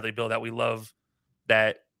distributor Bradley Beal that we love,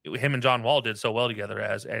 that him and John Wall did so well together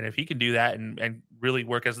as. And if he can do that and really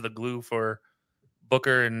work as the glue for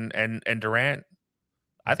Booker and Durant,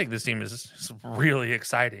 I think this team is really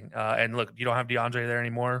exciting. And look, you don't have DeAndre there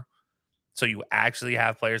anymore, so you actually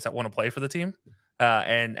have players that want to play for the team.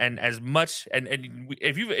 And as much and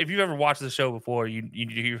if you've ever watched the show before,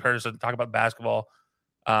 you've heard us talk about basketball.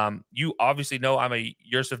 You obviously know I'm a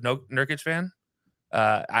Jusuf Nurkic fan.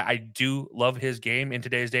 I do love his game in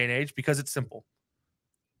today's day and age because it's simple.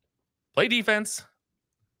 Play defense,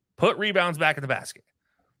 put rebounds back in the basket.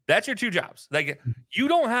 That's your 2 jobs. Like you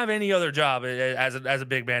don't have any other job as a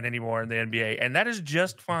big man anymore in the NBA, and that is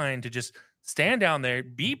just fine to just stand down there,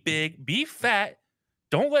 be big, be fat.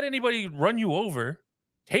 Don't let anybody run you over.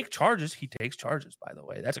 Take charges. He takes charges, by the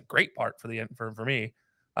way. That's a great part for me.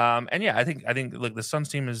 And yeah, I think look, the Suns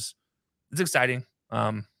team it's exciting.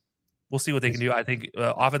 We'll see what they can do. I think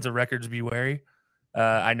offensive records, be wary.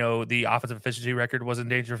 I know the offensive efficiency record was in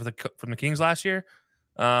danger from the Kings last year.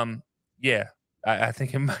 Yeah, I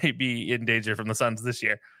think it might be in danger from the Suns this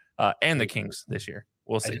year and the Kings this year.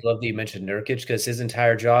 We'll see. I love that you mentioned Nurkic because his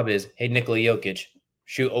entire job is, hey, Nikola Jokic,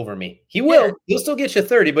 shoot over me. He will. Yeah. He'll still get you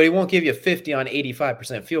 30, but he won't give you 50 on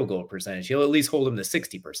 85% field goal percentage. He'll at least hold him to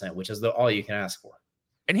 60%, which is all you can ask for.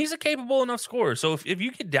 And he's a capable enough scorer. So if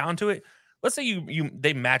you get down to it, let's say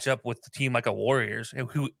they match up with the team like a Warriors,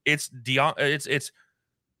 who it's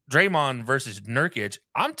Draymond versus Nurkic.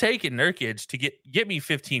 I'm taking Nurkic to get me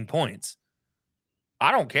 15 points.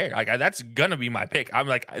 I don't care. Like that's gonna be my pick. I'm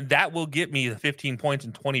like, that will get me the 15 points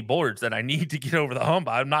and 20 boards that I need to get over the hump.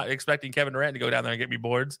 I'm not expecting Kevin Durant to go down there and get me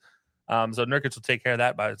boards. So Nurkic will take care of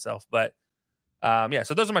that by itself. But yeah,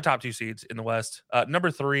 so those are my top 2 seeds in the West. Number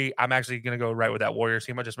 3, I'm actually gonna go right with that Warriors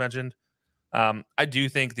team I just mentioned. I do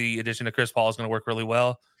think the addition of Chris Paul is going to work really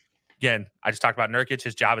well. Again, I just talked about Nurkic.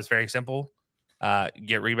 His job is very simple.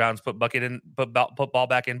 Get rebounds, put ball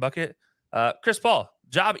back in bucket. Chris Paul,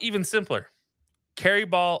 job even simpler. Carry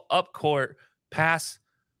ball up court, pass,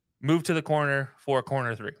 move to the corner for a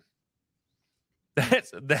corner 3.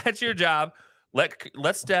 That's your job.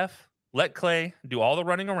 Let Steph, let Clay do all the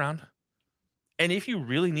running around. And if you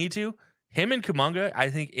really need to, him and Kuminga, I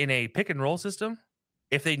think in a pick and roll system,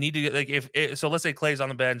 if they need to get so let's say Clay's on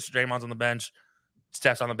the bench, Draymond's on the bench,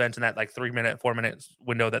 Steph's on the bench in that like 4 minute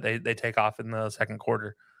window that they take off in the second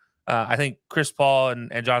quarter. I think Chris Paul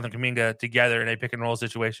and Jonathan Kuminga together in a pick and roll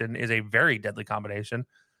situation is a very deadly combination.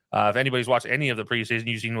 If anybody's watched any of the preseason,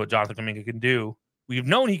 you've seen what Jonathan Kuminga can do. We've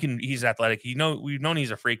known he's athletic. We've known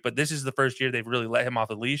he's a freak, but this is the first year they've really let him off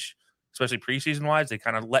the leash, especially preseason wise. They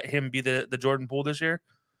kind of let him be the Jordan Poole this year,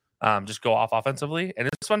 just go off offensively, and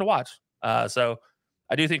it's fun to watch. So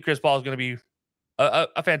I do think Chris Paul is going to be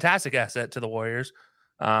a fantastic asset to the Warriors.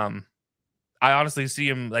 I honestly see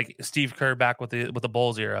him like Steve Kerr back with the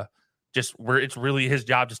Bulls era, just where it's really his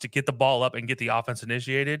job just to get the ball up and get the offense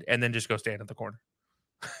initiated, and then just go stand at the corner.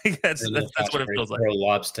 that's what it feels like. Throw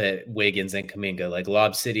lobs to Wiggins and Kuminga, like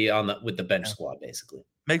Lob City with the bench squad, basically.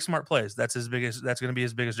 Make smart plays. That's going to be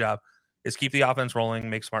his biggest job, is keep the offense rolling,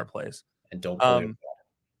 make smart plays, and don't play.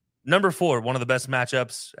 Number 4, one of the best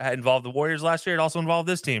matchups involved the Warriors last year. It also involved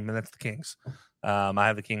this team, and that's the Kings. I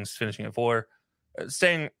have the Kings finishing at 4.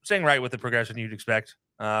 Staying right with the progression you'd expect.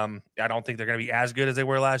 I don't think they're going to be as good as they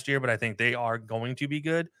were last year, but I think they are going to be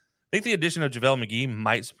good. I think the addition of JaVale McGee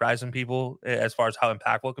might surprise some people as far as how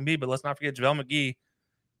impactful it can be, but let's not forget JaVale McGee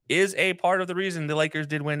is a part of the reason the Lakers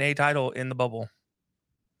did win a title in the bubble.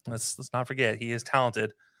 Let's not forget he is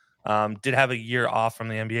talented. Did have a year off from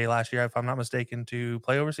the NBA last year, if I'm not mistaken, to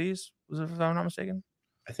play overseas. If I'm not mistaken?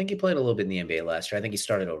 I think he played a little bit in the NBA last year. I think he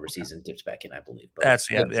started overseas and dipped back in, I believe. But That's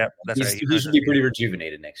right. He should be pretty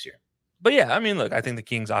rejuvenated next year. But yeah, I mean, look, I think the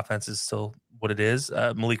Kings' offense is still what it is.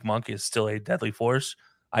 Malik Monk is still a deadly force.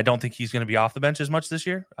 I don't think he's going to be off the bench as much this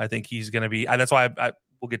year. I think he's going to be. That's why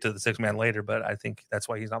we'll get to the 6-man later, but I think that's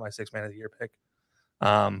why he's not my 6-man of the year pick.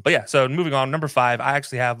 But yeah, so moving on, number 5, I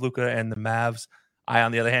actually have Luka and the Mavs. I,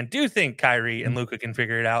 on the other hand, do think Kyrie and Luka can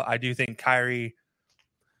figure it out. I do think Kyrie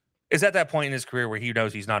is at that point in his career where he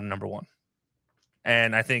knows he's not a number 1.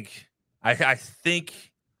 And I think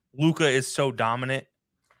Luka is so dominant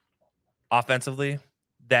offensively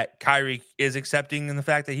that Kyrie is accepting in the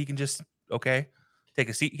fact that he can just take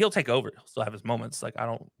a seat. He'll take over. He'll still have his moments. Like I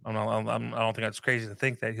don't think that's crazy to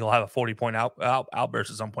think that he'll have a 40-point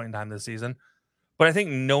outburst at some point in time this season. But I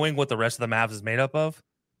think knowing what the rest of the Mavs is made up of,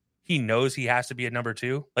 he knows he has to be a number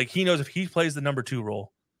 2. Like he knows if he plays the number 2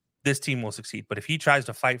 role, this team will succeed. But if he tries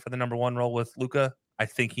to fight for the number 1 role with Luka, I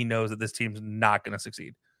think he knows that this team's not going to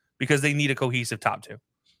succeed because they need a cohesive top 2.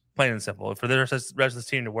 Plain and simple. For the rest of this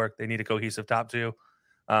team to work, they need a cohesive top 2.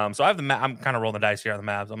 So I have I'm kind of rolling the dice here on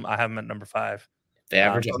the Mavs. I have them at number 5. They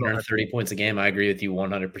average 130 points a game. I agree with you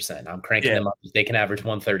 100%. I'm cranking them up if they can average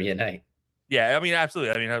 130 a night. Yeah, I mean,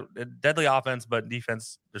 absolutely. I mean, a deadly offense, but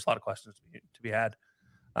defense, there's a lot of questions to be had.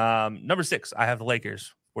 Number 6, I have the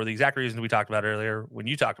Lakers for the exact reason we talked about earlier. When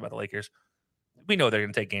you talked about the Lakers, we know they're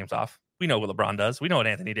going to take games off. We know what LeBron does. We know what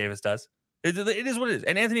Anthony Davis does. It is what it is.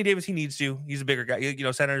 And Anthony Davis, he needs to. He's a bigger guy. You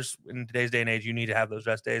know, centers in today's day and age, you need to have those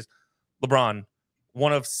rest days. LeBron,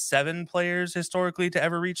 one of 7 players historically to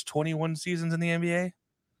ever reach 21 seasons in the NBA.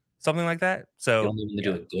 Something like that. So you need to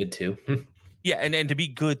do it good too. Yeah, and to be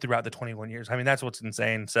good throughout the 21 years. I mean, that's what's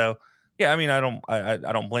insane. So yeah, I mean, I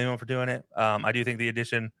don't blame him for doing it. I do think the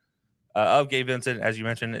addition of Gabe Vincent, as you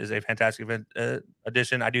mentioned, is a fantastic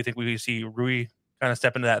addition. I do think we see Rui kind of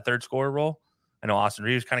step into that third scorer role. I know Austin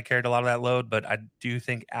Reeves kind of carried a lot of that load, but I do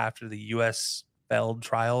think after the U.S. failed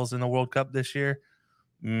trials in the World Cup this year,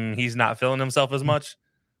 he's not feeling himself as much.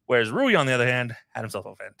 Whereas Rui, on the other hand, had himself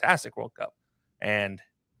a fantastic World Cup and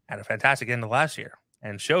had a fantastic end of last year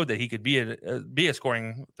and showed that he could be a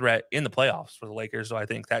scoring threat in the playoffs for the Lakers. So I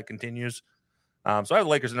think that continues. So I have the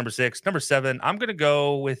Lakers at number 6. Number 7, I'm going to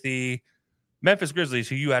go with the Memphis Grizzlies,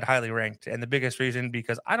 who you had highly ranked. And the biggest reason,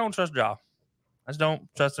 because I don't trust Ja. I just don't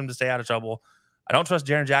trust him to stay out of trouble. I don't trust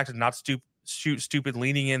Jaren Jackson not to shoot stupid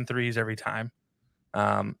leaning in threes every time.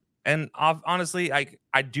 And honestly,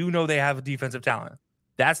 I do know they have a defensive talent.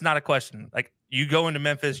 That's not a question. Like, you go into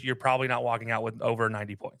Memphis, you're probably not walking out with over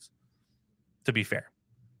 90 points, to be fair.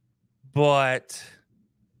 But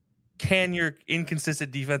can your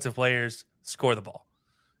inconsistent defensive players score the ball?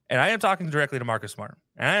 And I am talking directly to Marcus Smart.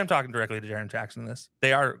 And I am talking directly to Jaren Jackson in this.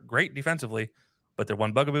 They are great defensively, but their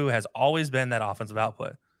one bugaboo has always been that offensive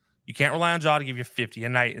output. You can't rely on Ja to give you 50 a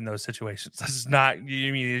night in those situations. This is not,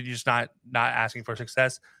 you're just not asking for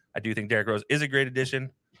success. I do think Derrick Rose is a great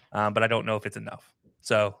addition, but I don't know if it's enough.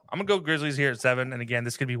 So I'm going to go Grizzlies here at 7. And again,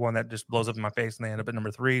 this could be one that just blows up in my face and they end up at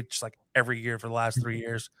number 3, just like every year for the last 3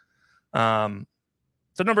 years. So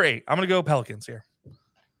number 8, I'm going to go Pelicans here.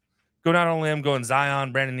 Go down on a limb, going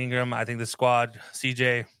Zion, Brandon Ingram. I think this squad,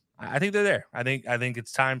 CJ, I think they're there. I think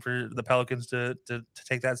it's time for the Pelicans to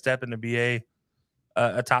take that step and to be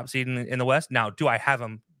a top seed in the West. Now, do I have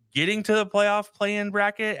them getting to the playoff play-in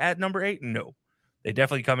bracket at number 8? No. They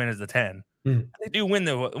definitely come in as the 10. They do win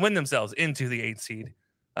themselves into the 8th seed.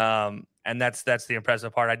 And that's the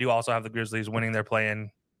impressive part. I do also have the Grizzlies winning their play-in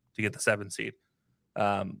to get the 7th seed.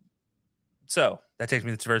 So that takes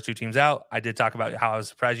me to the first 2 teams out. I did talk about how I was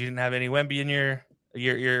surprised you didn't have any Wemby in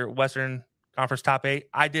your Western Conference top 8.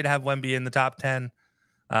 I did have Wemby in the top 10.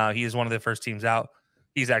 He is one of the first teams out.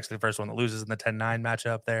 He's actually the first one that loses in the 10-9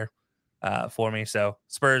 matchup there for me. So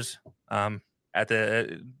Spurs at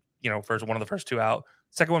the first one of the first 2 out.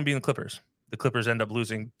 Second one being the Clippers. The Clippers end up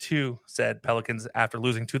losing to said Pelicans after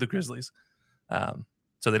losing to the Grizzlies.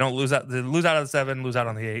 So they don't lose out. They lose out on the 7, lose out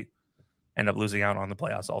on the 8, end up losing out on the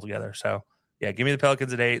playoffs altogether. So yeah, give me the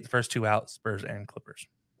Pelicans at 8. The first 2 out, Spurs and Clippers.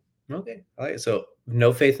 Okay. All right. So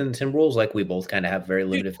no faith in the Timberwolves. Like, we both kind of have very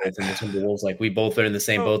limited faith in the Timberwolves. Like, we both are in the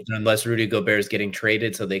same boat unless Rudy Gobert is getting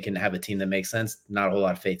traded so they can have a team that makes sense. Not a whole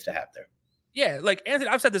lot of faith to have there. Yeah. Like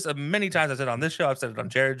Anthony, I've said this many times. I said it on this show. I've said it on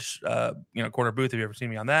Jared's, corner booth. Have you ever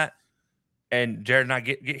seen me on that? And Jared and I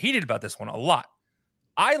get heated about this one a lot.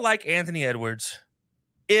 I like Anthony Edwards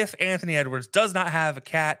if Anthony Edwards does not have a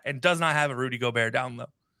cat and does not have a Rudy Gobert down low.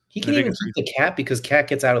 He can even keep the cat because Cat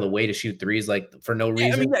gets out of the way to shoot threes for no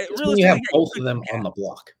reason. I mean, really, you have both of them on the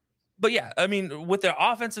block. But yeah, I mean, with their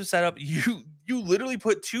offensive setup, you literally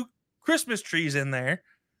put 2 Christmas trees in there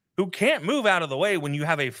who can't move out of the way when you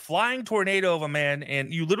have a flying tornado of a man,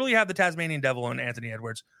 and you literally have the Tasmanian Devil and Anthony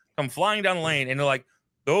Edwards come flying down the lane, and they're like,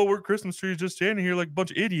 "Oh, we're Christmas trees just standing here like a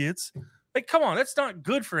bunch of idiots." Like, come on, that's not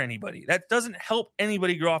good for anybody. That doesn't help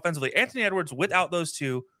anybody grow offensively. Anthony Edwards, without those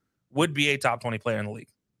two, would be a top 20 player in the league.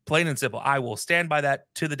 Plain and simple. I will stand by that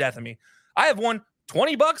to the death of me. I have won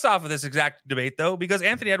 $20 off of this exact debate, though, because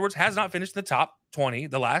Anthony Edwards has not finished the top 20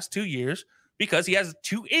 the last 2 years because he has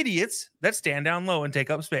two idiots that stand down low and take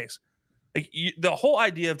up space. Like, the whole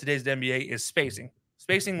idea of today's NBA is spacing.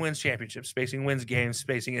 Spacing wins championships. Spacing wins games.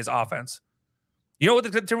 Spacing is offense. You know what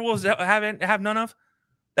the Timberwolves have none of?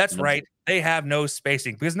 That's right. They have no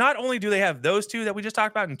spacing, because not only do they have those two that we just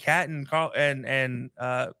talked about, and Cat and Carl and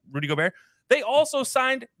Rudy Gobert, they also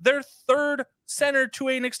signed their third center to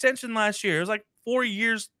an extension last year. It was like 4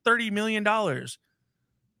 years, $30 million.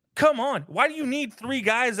 Come on. Why do you need three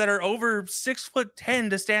guys that are over 6'10"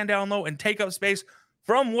 to stand down low and take up space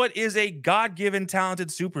from what is a God-given talented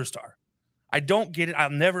superstar? I don't get it. I'll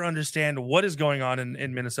never understand what is going on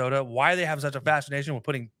in Minnesota, why they have such a fascination with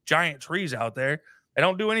putting giant trees out there. They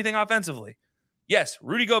don't do anything offensively. Yes,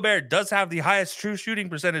 Rudy Gobert does have the highest true shooting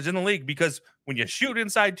percentage in the league, because when you shoot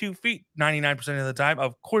inside 2 feet 99% of the time,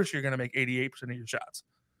 of course you're going to make 88% of your shots.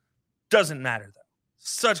 Doesn't matter, though.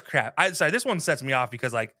 Such crap. This one sets me off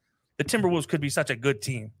because, like, the Timberwolves could be such a good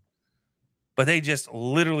team, but they just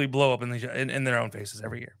literally blow up in their own faces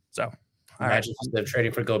every year. So, imagine instead of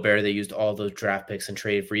trading for Gobert, they used all those draft picks and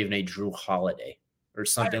traded for even a Drew Holiday or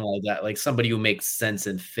something like that, like somebody who makes sense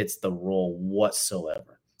and fits the role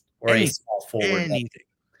whatsoever, or a small forward,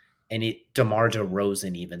 DeMar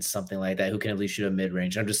DeRozan, even something like that, who can at least shoot a mid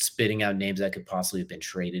range. I'm just spitting out names that could possibly have been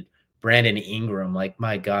traded. Brandon Ingram, like,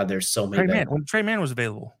 my God, there's so many. When Trey Mann was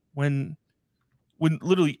available, when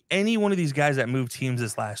literally any one of these guys that moved teams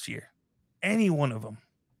this last year, any one of them,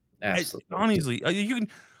 absolutely, honestly, you can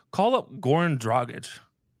call up Goran Dragic.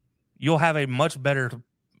 You'll have a much better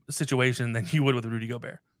situation than you would with Rudy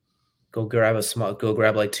Gobert. Go grab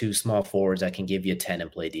like two small forwards that can give you 10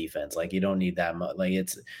 and play defense. Like, you don't need that much. Like,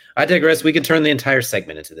 I digress. We could turn the entire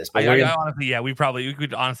segment into this. But honestly, we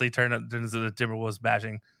could honestly turn it into the Timberwolves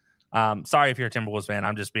bashing. Sorry if you're a Timberwolves fan.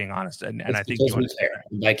 I'm just being honest, and I think you care.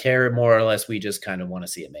 By care, more or less, we just kind of want to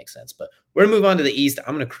see it make sense. But we're gonna move on to the East.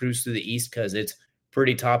 I'm gonna cruise through the East because it's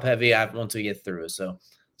pretty top heavy once we get through it. So,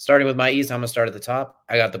 starting with my East, I'm gonna start at the top.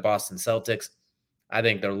 I got the Boston Celtics. I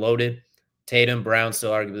think they're loaded. Tatum, Brown,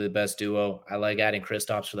 still arguably the best duo. I like adding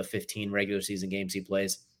Kristaps for the 15 regular season games he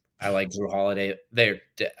plays. I like Drew Holiday.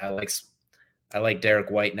 I like Derek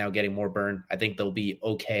White now getting more burn. I think they'll be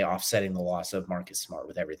okay offsetting the loss of Marcus Smart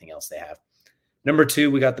with everything else they have. Number 2,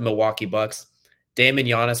 we got the Milwaukee Bucks. Dame and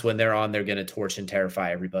Giannis, when they're on, they're going to torch and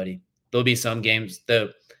terrify everybody. There'll be some games,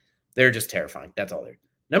 they're just terrifying. That's all they're.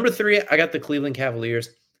 Number 3, I got the Cleveland Cavaliers.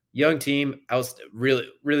 Young team. I was really,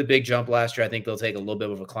 really big jump last year. I think they'll take a little bit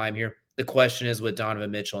of a climb here. The question is with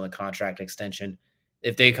Donovan Mitchell and the contract extension,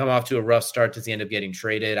 if they come off to a rough start, does he end up getting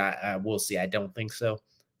traded? I will see. I don't think so.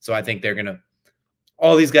 So I think they're going to,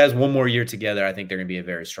 all these guys, one more year together, I think they're going to be a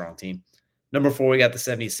very strong team. Number 4, we got the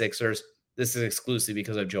 76ers. This is exclusive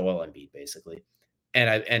because of Joel Embiid, basically.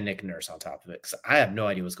 And Nick Nurse on top of it. Because I have no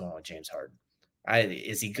idea what's going on with James Harden.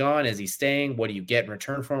 Is he gone? Is he staying? What do you get in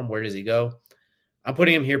return for him? Where does he go? I'm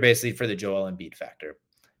putting him here basically for the Joel Embiid factor,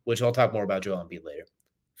 which I'll talk more about Joel Embiid later.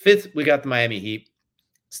 5th, we got the Miami Heat.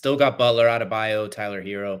 Still got Butler, Adebayo, Tyler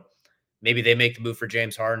Hero. Maybe they make the move for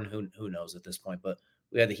James Harden. Who knows at this point? But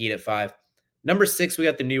we got the Heat at 5. Number 6, we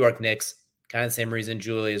got the New York Knicks. Kind of the same reason.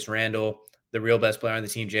 Julius Randle, the real best player on the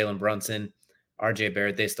team, Jalen Brunson, RJ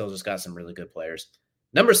Barrett. They still just got some really good players.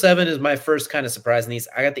 Number 7 is my first kind of surprise in these.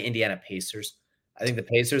 I got the Indiana Pacers. I think the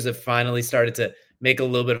Pacers have finally started to make a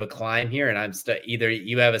little bit of a climb here, and I'm either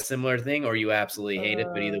you have a similar thing or you absolutely hate it.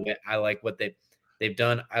 But either way, I like what they've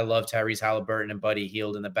done. I love Tyrese Halliburton and Buddy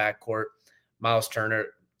Hield in the backcourt. Miles Turner,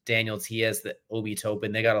 Daniel Tiaz, the Obi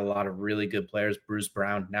Toppin. They got a lot of really good players. Bruce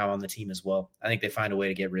Brown now on the team as well. I think they find a way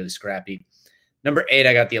to get really scrappy. Number 8,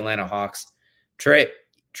 I got the Atlanta Hawks. Trae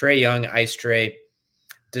Young, Ice Trae,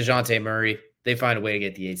 DeJounte Murray. They find a way to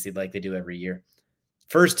get the 8 seed like they do every year.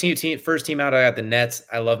 First team out, I got the Nets.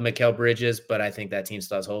 I love Mikal Bridges, but I think that team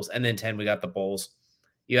still has holes. And then 10, we got the Bulls.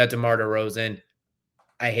 You got DeMar DeRozan.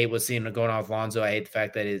 I hate what's seeing going off Lonzo. I hate the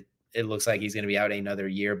fact that it looks like he's going to be out another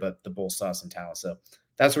year, but the Bulls saw some talent. So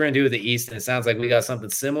that's what we're going to do with the East. And it sounds like we got something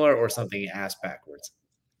similar or something ass backwards.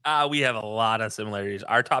 We have a lot of similarities.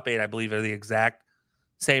 Our top 8, I believe, are the exact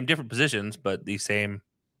same, different positions, but the same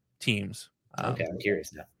teams. Okay, I'm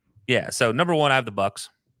curious now. Yeah, so number 1, I have the Bucks.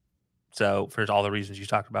 So for all the reasons you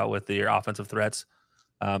talked about with their offensive threats,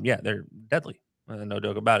 they're deadly. No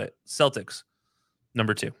joke about it. Celtics,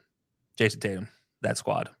 number 2. Jason Tatum, that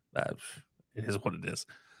squad. It is what it is.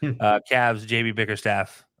 Cavs, JB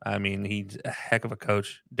Bickerstaff. I mean, he's a heck of a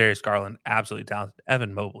coach. Darius Garland, absolutely talented.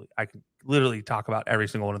 Evan Mobley. I can literally talk about every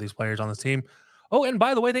single one of these players on this team. Oh, and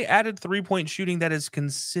by the way, they added 3-point shooting that is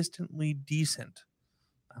consistently decent.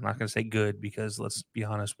 I'm not going to say good because let's be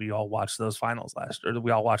honest, we all watched those finals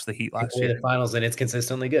we all watched the Heat last year. The finals, and it's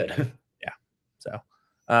consistently good. Yeah.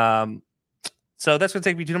 So that's going to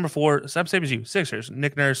take me to number 4. Same as you, Sixers.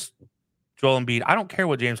 Nick Nurse, Joel Embiid. I don't care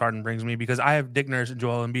what James Harden brings me because I have Nick Nurse and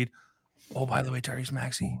Joel Embiid. Oh, by the way, Tyrese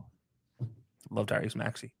Maxey. Love Tyrese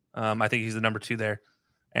Maxey. I think he's the number 2 there,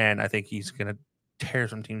 and I think he's going to tear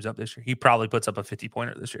some teams up this year. He probably puts up a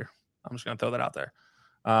 50-pointer this year. I'm just going to throw that out there.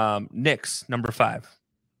 Knicks, number 5.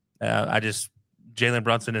 Jalen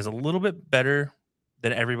Brunson is a little bit better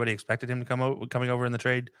than everybody expected him to coming over in the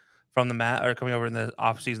trade from the or coming over in the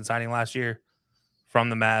offseason signing last year from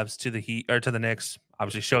the Mavs to the Heat or to the Knicks.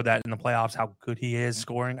 Obviously showed that in the playoffs how good he is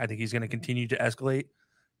scoring. I think he's going to continue to escalate.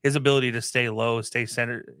 His ability to stay low, stay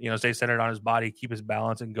centered on his body, keep his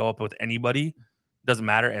balance, and go up with anybody doesn't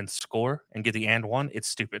matter and score and get the and one. It's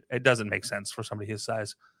stupid. It doesn't make sense for somebody his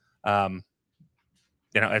size.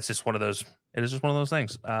 It's just one of those. It is just one of those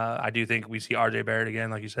things. I do think we see RJ Barrett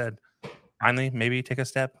again, like you said. Finally, maybe take a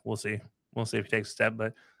step. We'll see. We'll see if he takes a step,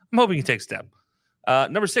 but I'm hoping he takes a step.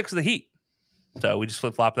 Number 6 is the Heat. So we just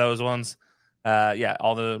flip-flop those ones.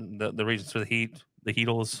 All the reasons for the Heat, the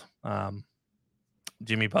Heatles,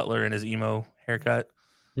 Jimmy Butler and his emo haircut.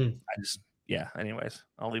 Anyways,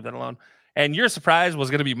 I'll leave that alone. And your surprise was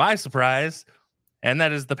going to be my surprise, and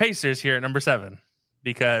that is the Pacers here at number 7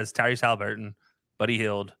 because Tyrese Haliburton, Buddy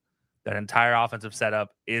Hield, that entire offensive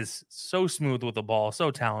setup is so smooth with the ball,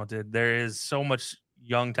 so talented. There is so much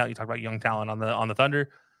young talent. You talk about young talent on the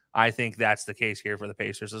Thunder. I think that's the case here for the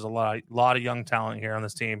Pacers. There's a lot of young talent here on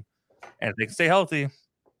this team, and if they can stay healthy,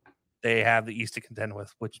 they have the East to contend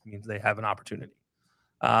with, which means they have an opportunity.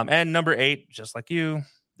 And number 8, just like you,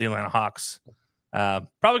 the Atlanta Hawks.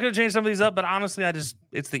 Probably could have changed some of these up, but honestly,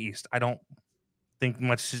 it's the East. I don't think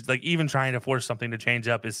much. Like even trying to force something to change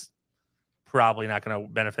up is probably not going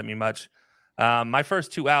to benefit me much. My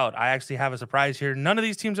first 2 out, I actually have a surprise here. None of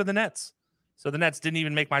these teams are the Nets. So the Nets didn't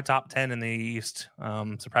even make my top 10 in the East.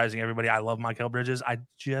 Surprising everybody. I love Mikal Bridges. I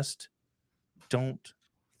just don't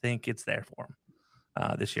think it's there for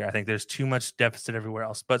him this year. I think there's too much deficit everywhere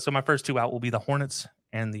else. But so my first 2 out will be the Hornets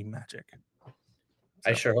and the Magic.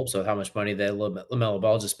 I sure hope so. With how much money that LaMelo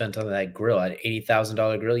Ball just spent on that grill, at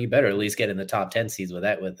 $80,000 grill, you better at least get in the top 10 seeds with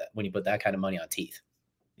that when you put that kind of money on teeth.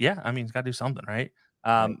 Yeah, I mean, it's got to do something, right?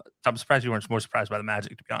 I'm surprised you weren't more surprised by the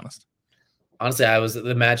Magic, to be honest. Honestly, I was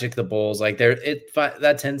the Magic, the Bulls. Like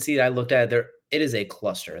that 10 seed I looked at there, it is a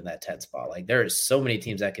cluster in that 10 spot. Like there is so many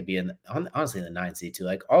teams that could be honestly the 9 seed too.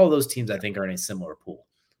 Like all those teams I think are in a similar pool.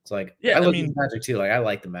 So like I look at the Magic too. Like I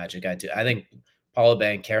like the Magic guy too. I think Paolo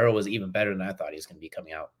Banchero was even better than I thought he was going to be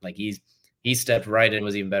coming out. Like he stepped right in,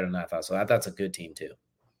 was even better than I thought. So that's a good team too.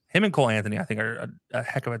 Him and Cole Anthony, I think, are a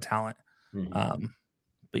heck of a talent. Mm-hmm.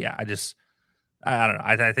 But yeah, I don't know.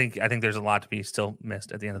 I think there's a lot to be still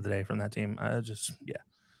missed at the end of the day from that team.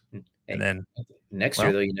 And then next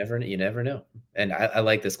year though, you never know. And I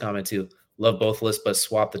like this comment too. Love both lists, but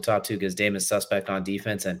swap the top 2 because Dame is suspect on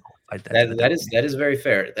defense, and that is very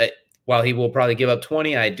fair. That while he will probably give up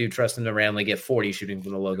 20, I do trust him to randomly get 40 shooting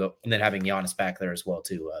from the logo, and then having Giannis back there as well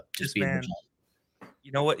too. Just being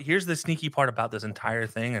you know what? Here's the sneaky part about this entire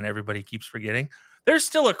thing, and everybody keeps forgetting. There's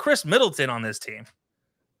still a Chris Middleton on this team.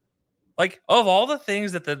 Like of all the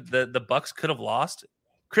things that the Bucks could have lost,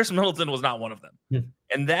 Chris Middleton was not one of them.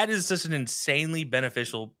 And that is just an insanely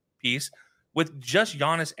beneficial piece. With just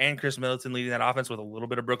Giannis and Chris Middleton leading that offense with a little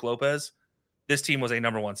bit of Brook Lopez, this team was a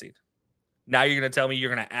number 1 seed. Now you're going to tell me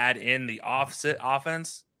you're going to add in the opposite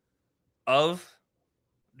offense of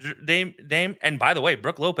Dame. And by the way,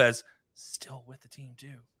 Brook Lopez still with the team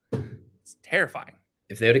too. It's terrifying.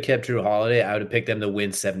 If they would have kept Drew Holiday, I would have picked them to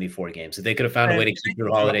win 74 games. If they could have found a way to keep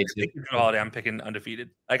Drew Holiday too. Drew Holiday, I'm picking undefeated.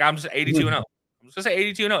 Like I'm just 82-0. I'm just gonna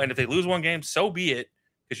say 82-0. And if they lose one game, so be it,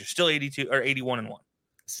 because you're still 82 or 81-1.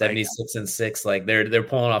 76-6. Like they're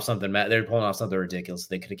pulling off something. They're pulling off something ridiculous.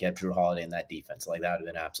 They could have kept Drew Holiday in that defense. Like that would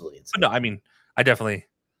have been absolutely insane. But no, I mean, I definitely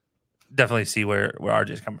see where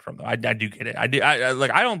RJ's coming from though. I do get it. I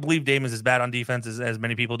don't believe Dame is as bad on defense as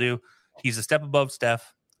many people do. He's a step above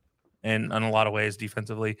Steph. And in a lot of ways,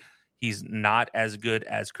 defensively, he's not as good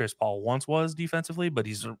as Chris Paul once was defensively, but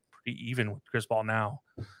he's pretty even with Chris Paul now.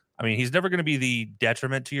 I mean, he's never going to be the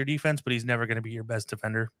detriment to your defense, but he's never going to be your best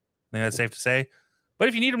defender. I think that's safe to say. But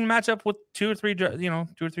if you need him to match up with two or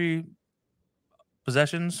three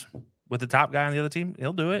possessions with the top guy on the other team,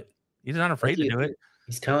 he'll do it. He's not afraid to do it.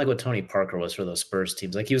 He's kind of like what Tony Parker was for those Spurs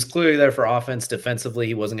teams. Like he was clearly there for offense. Defensively,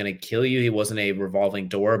 he wasn't going to kill you. He wasn't a revolving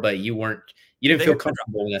door, but you didn't feel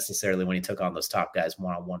comfortable necessarily when he took on those top guys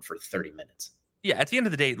one-on-one for 30 minutes. Yeah, at the end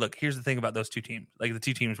of the day, look, here's the thing about those two teams. Like the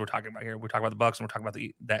two teams we're talking about here. We're talking about the Bucks and we're talking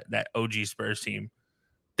about that OG Spurs team.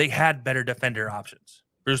 They had better defender options.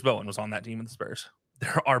 Bruce Bowen was on that team with the Spurs.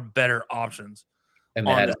 There are better options. And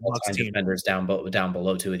they had all-time defenders down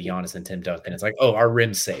below too with Giannis and Tim Duncan. It's like, oh, our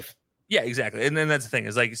rim's safe. Yeah, exactly. And then that's the thing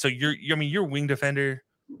is like, so your wing defender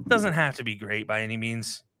doesn't have to be great by any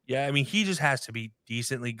means. Yeah, I mean, he just has to be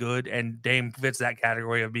decently good, and Dame fits that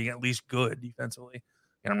category of being at least good defensively.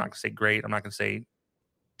 And I'm not going to say great. I'm not going to say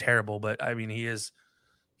terrible, but I mean, he's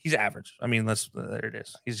average. I mean, there it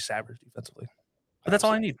is. He's just average defensively. But that's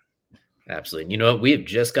all I need. Absolutely. You know what? We've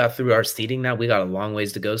just got through our seeding now. We got a long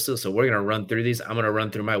ways to go still. So we're going to run through these. I'm going to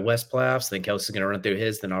run through my West playoffs. Then Kelsey's going to run through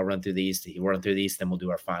his. Then I'll run through the East. He'll run through the East. Then we'll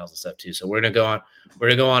do our finals and stuff too. So we're going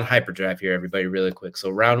to go on hyperdrive here, everybody, really quick.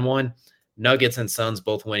 So round one, Nuggets and Suns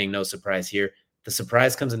both winning. No surprise here. The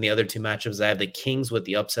surprise comes in the other two matchups. I have the Kings with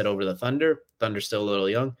the upset over the Thunder. Thunder's still a little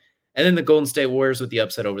young. And then the Golden State Warriors with the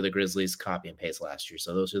upset over the Grizzlies, copy and paste last year.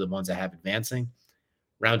 So those are the ones I have advancing.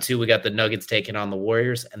 Round two, we got the Nuggets taking on the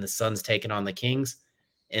Warriors and the Suns taking on the Kings.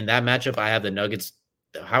 In that matchup, I have the Nuggets.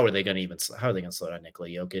 How are they going to slow down Nikola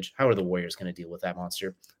Jokic? How are the Warriors going to deal with that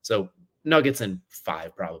monster? So Nuggets in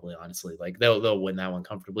 5, probably, honestly. Like they'll win that one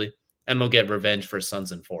comfortably. And they'll get revenge for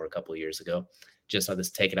Suns in 4 a couple of years ago. Just how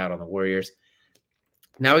this take it out on the Warriors.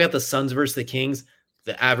 Now we got the Suns versus the Kings.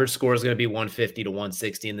 The average score is going to be 150 to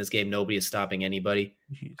 160 in this game. Nobody is stopping anybody.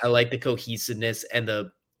 Jeez. I like the cohesiveness and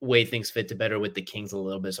the way things fit to better with the Kings a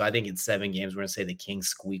little bit. So I think in 7 games, we're going to say the Kings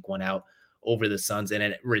squeak one out over the Suns in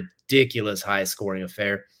a ridiculous high scoring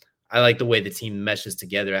affair. I like the way the team meshes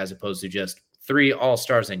together as opposed to just 3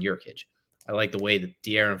 all-stars and Jokic. I like the way that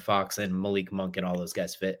De'Aaron Fox and Malik Monk and all those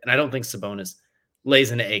guys fit. And I don't think Sabonis lays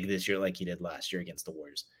an egg this year like he did last year against the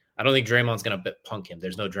Warriors. I don't think Draymond's going to punk him.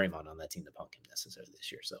 There's no Draymond on that team to punk him necessarily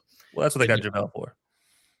this year. So, well, that's what they got JaVale for.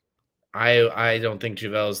 I don't think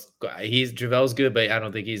JaVale's good, but I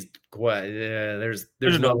don't think he's quite. There's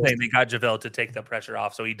no thing they got JaVale to take the pressure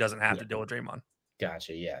off, so he doesn't have to deal with Draymond.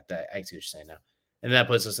 Gotcha. Yeah, I see what you're saying now. And that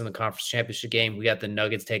puts us in the conference championship game. We got the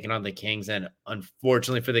Nuggets taking on the Kings, and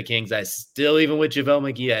unfortunately for the Kings, even with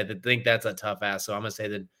JaVale McGee, I think that's a tough ask. So I'm gonna say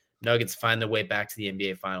the Nuggets find their way back to the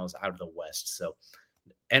NBA Finals out of the West. So.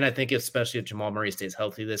 And I think especially if Jamal Murray stays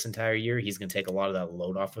healthy this entire year, he's going to take a lot of that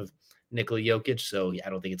load off of Nikola Jokic. So I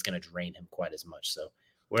don't think it's going to drain him quite as much. So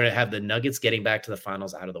we're going to have the Nuggets getting back to the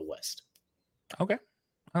finals out of the West. Okay.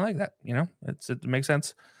 I like that. It makes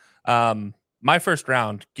sense. My first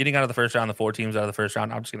round, getting out of the first round, the 4 teams out of the first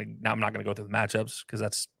round, I'm not going to go through the matchups because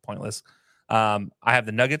that's pointless. I have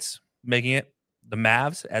the Nuggets making it, the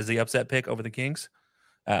Mavs as the upset pick over the Kings,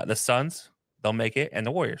 the Suns, they'll make it, and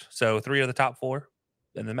the Warriors. So 3 of the top 4.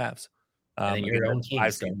 And the Mavs. And your own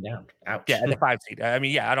Kings going down. Ouch. Yeah, and the 5 seed. I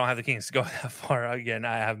mean, I don't have the Kings to go that far. Again,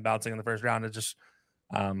 I have them bouncing in the first round. It's just,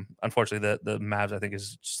 unfortunately, the Mavs, I think,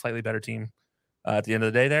 is a slightly better team at the end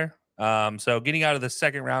of the day there. So getting out of the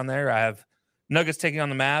second round there, I have Nuggets taking on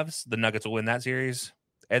the Mavs. The Nuggets will win that series.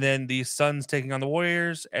 And then the Suns taking on the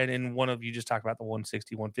Warriors. And in one of you just talked about the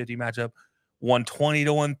 160, 150 matchup, 120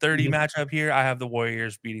 to 130 matchup here, I have the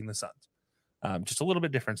Warriors beating the Suns. Just a little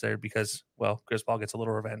bit difference there because, well, Chris Paul gets a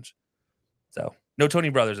little revenge. So no Tony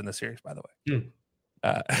Brothers in this series, by the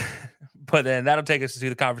way. But then that'll take us to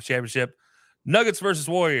the conference championship. Nuggets versus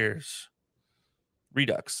Warriors.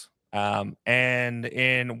 Redux. And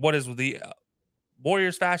in what is the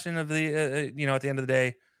Warriors fashion of the, at the end of the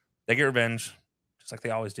day, they get revenge just like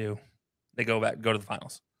they always do. They go to the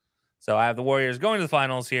finals. So I have the Warriors going to the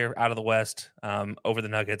finals here out of the West over the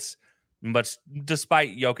Nuggets. But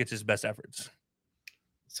despite Jokic's best efforts.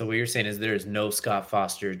 So what you're saying is there is no Scott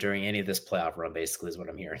Foster during any of this playoff run, basically, is what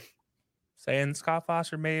I'm hearing. Saying Scott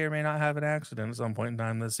Foster may or may not have an accident at some point in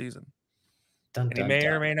time this season. And he may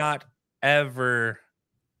or may not ever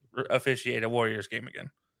officiate a Warriors game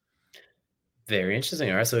again. Very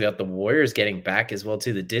interesting. All right, so we got the Warriors getting back as well,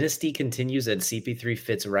 too. The dynasty continues and CP3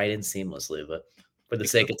 fits right in seamlessly. But for the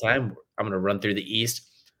sake of time, I'm going to run through the East.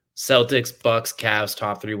 Celtics, Bucks, Cavs,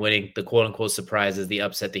 top 3 winning. The quote-unquote surprise is the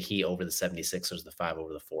upset, the Heat over the 76ers, the 5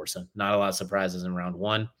 over the 4. So not a lot of surprises in round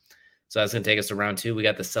 1. So that's going to take us to round 2. We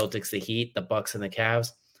got the Celtics, the Heat, the Bucks, and the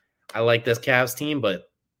Cavs. I like this Cavs team,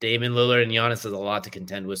 but Damian Lillard and Giannis is a lot to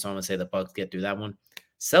contend with, so I'm going to say the Bucks get through that one.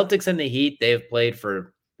 Celtics and the Heat, they've played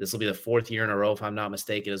for, this will be the 4th year in a row, if I'm not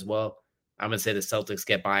mistaken, as well. I'm going to say the Celtics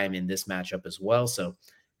get by them in this matchup as well. So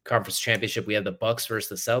conference championship, we have the Bucks versus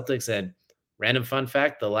the Celtics, and random fun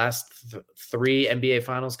fact, the last 3 NBA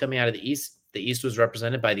finals coming out of the East, The East was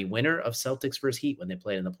represented by the winner of Celtics versus Heat when they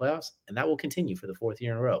played in the playoffs, and that will continue for the 4th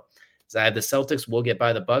year in a row. So I have the Celtics will get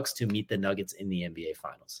by the Bucks to meet the Nuggets in the NBA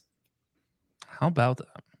Finals. How about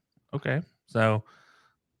that? Okay, so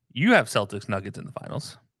you have Celtics Nuggets in the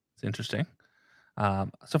finals. It's interesting.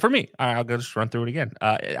 So for me, I'll go just run through it again.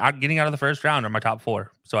 Getting out of the first round are my top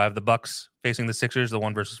 4. So I have the Bucks facing the Sixers, the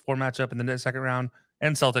 1 versus 4 matchup in the second round,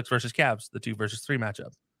 and Celtics versus Cavs, the 2 versus 3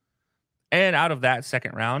 matchup. And out of that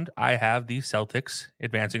second round, I have the Celtics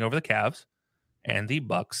advancing over the Cavs and the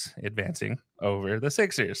Bucks advancing over the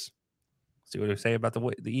Sixers. See what I say about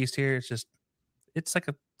the East here? It's like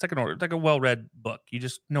a well-read book. You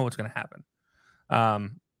just know what's going to happen.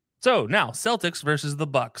 So now Celtics versus the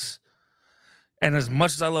Bucks. And as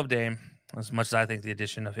much as I love Dame, as much as I think the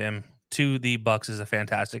addition of him to the Bucks is a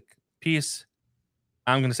fantastic piece,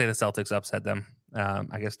 I'm going to say the Celtics upset them.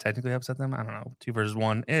 I guess technically upset them. I don't know. 2 versus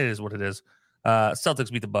 1. It is what it is.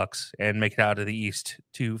 Celtics beat the Bucks and make it out of the East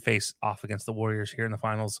to face off against the Warriors here in the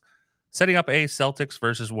finals, setting up a Celtics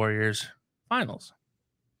versus Warriors finals.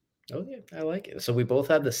 Okay, I like it. So we both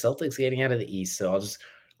have the Celtics getting out of the East. So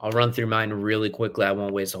I'll run through mine really quickly. I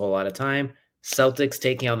won't waste a whole lot of time. Celtics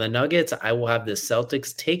taking on the Nuggets. I will have the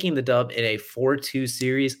Celtics taking the dub in a 4-2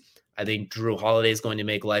 series. I think Drew Holiday is going to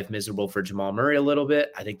make life miserable for Jamal Murray a little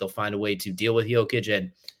bit. I think they'll find a way to deal with Jokic,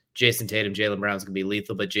 and Jason Tatum, Jaylen Brown's going to be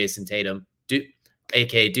lethal, but Jason Tatum,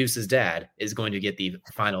 a.k.a. Deuce's dad, is going to get the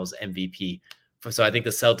finals MVP. So I think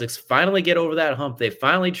the Celtics finally get over that hump. They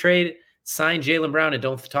finally sign Jaylen Brown and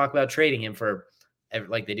don't talk about trading him for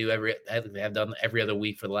like they have done every other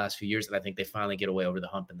week for the last few years. And I think they finally get away over the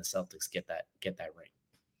hump and the Celtics get that ring.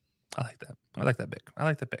 I like that. I like that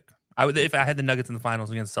pick. I would, if I had the Nuggets in the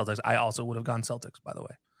finals against Celtics, I also would have gone Celtics, by the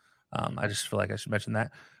way. I just feel like I should mention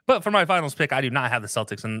that. But for my finals pick, I do not have the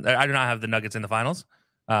Celtics and I do not have the Nuggets in the finals.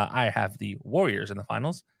 I have the Warriors in the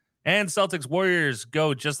finals. And Celtics Warriors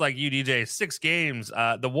go just like you, DJ. 6 games.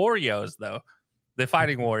 The Warriors, though, the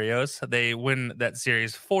Fighting Warriors, they win that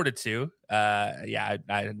series 4-2.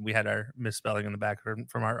 We had our misspelling in the back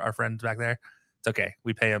from our friends back there. It's okay.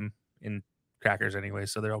 We pay them in crackers anyway,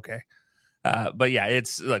 so they're okay. But yeah,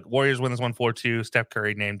 it's like Warriors win this one 4-2. Steph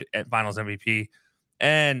Curry named Finals MVP,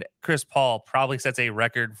 and Chris Paul probably sets a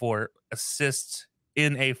record for assists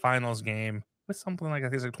in a Finals game with something like I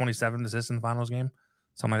think it's like 27 assists in the Finals game,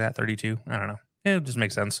 something like that. 32. I don't know. It just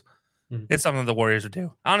makes sense. Mm-hmm. It's something the Warriors would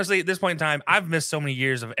do. Honestly, at this point in time, I've missed so many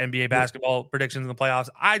years of NBA basketball predictions in the playoffs.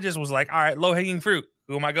 I just was like, all right, low hanging fruit.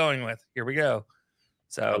 Who am I going with? Here we go.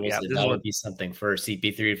 So that would be something for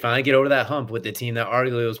CP3 to finally get over that hump with the team that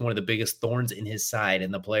arguably was one of the biggest thorns in his side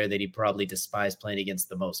and the player that he probably despised playing against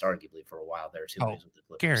the most, arguably for a while there too. Oh, with the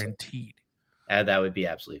Clippers. Guaranteed. So, that would be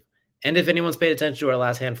absolutely. And if anyone's paid attention to our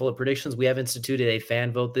last handful of predictions, we have instituted a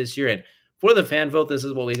fan vote this year. And for the fan vote, this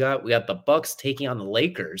is what we got. We got the Bucks taking on the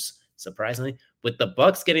Lakers, surprisingly, with the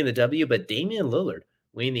Bucks getting the W, but Damian Lillard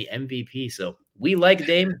winning the MVP. So we like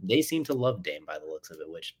Dame. They seem to love Dame by the looks of it,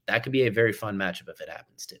 which that could be a very fun matchup if it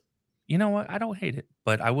happens too. You know what? I don't hate it,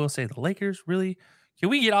 but I will say the Lakers really. Can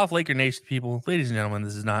we get off Laker Nation, people? Ladies and gentlemen,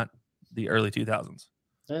 this is not the early 2000s.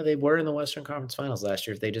 They were in the Western Conference Finals last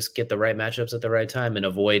year. If they just get the right matchups at the right time and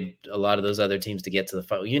avoid a lot of those other teams to get to the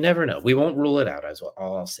final, you never know. We won't rule it out, as well,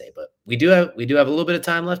 all I'll say. But we do have a little bit of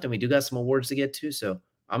time left, and we do got some awards to get to. So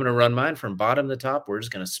I'm going to run mine from bottom to top. We're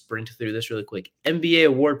just going to sprint through this really quick. NBA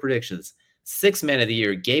award predictions. 6th man of the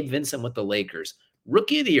year, Gabe Vincent with the Lakers.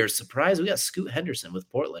 Rookie of the year, surprise, we got Scoot Henderson with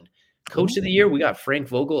Portland. Coach of the year, we got Frank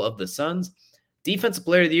Vogel of the Suns. Defensive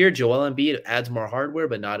player of the year, Joel Embiid adds more hardware,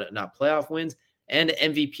 but not playoff wins. And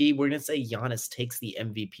MVP, we're going to say Giannis takes the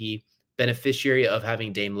MVP, beneficiary of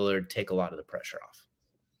having Dame Lillard take a lot of the pressure off.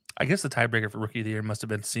 I guess the tiebreaker for Rookie of the Year must have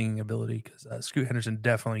been singing ability because Scoot Henderson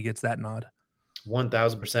definitely gets that nod.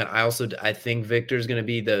 1,000%. I think Victor's going to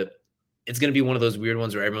be it's going to be one of those weird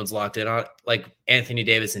ones where everyone's locked in on, like Anthony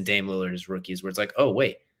Davis and Dame Lillard as rookies, where it's like, oh,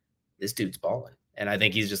 wait, this dude's balling. And I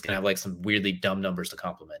think he's just going to have like some weirdly dumb numbers to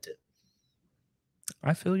complement it.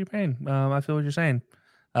 I feel your pain. I feel what you're saying.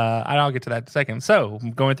 I'll get to that in a second. So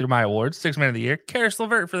going through my awards, 6th man of the year, Karis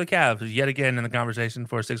LeVert for the Cavs, yet again in the conversation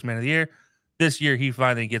for 6th man of the year. This year, he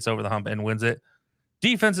finally gets over the hump and wins it.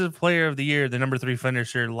 Defensive player of the year, the number 3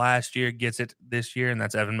 finisher last year, gets it this year, and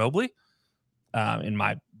that's Evan Mobley. In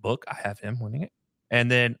my book, I have him winning it. And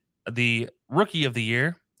then the rookie of the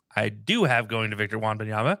year, I do have going to Victor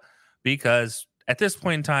Wembanyama because at this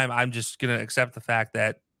point in time, I'm just going to accept the fact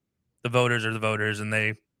that the voters are the voters, and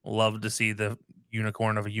they love to see the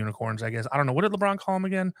unicorn of unicorns, I guess. I don't know. What did LeBron call him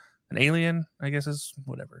again? An alien, I guess, is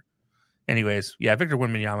whatever. Anyways, yeah, Victor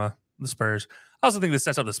Wembanyama, the Spurs. I also think this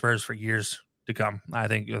sets up the Spurs for years to come. I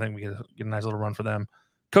think we get a nice little run for them.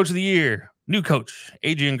 Coach of the year, New coach,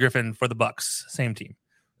 Adrian Griffin for the Bucks, same team.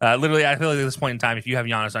 Literally, I feel like at this point in time, if you have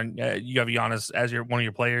Giannis as one of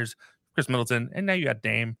your players, Chris Middleton, and now you got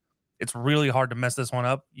Dame, it's really hard to mess this one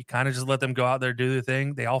up. You kind of just let them go out there, do their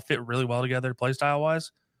thing. They all fit really well together, play style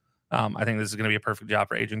wise. I think this is going to be a perfect job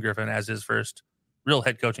for Adrian Griffin as his first real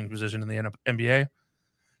head coaching position in the NBA.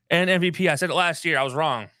 And MVP, I said it last year. I was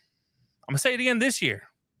wrong. I'm going to say it again this year,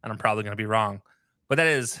 and I'm probably going to be wrong. But that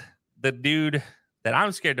is the dude that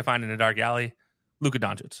I'm scared to find in a dark alley, Luka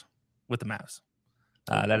Doncic with the Mavs.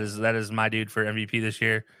 That is my dude for MVP this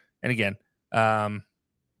year. And again, I mean,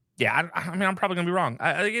 I'm probably going to be wrong.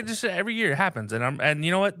 It just every year it happens. And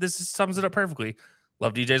you know what? This sums it up perfectly.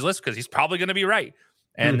 Love DJ's list because he's probably going to be right.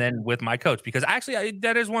 And then with my coach, because actually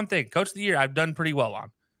that is one thing. Coach of the year, I've done pretty well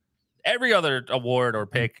on. Every other award or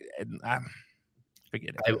pick,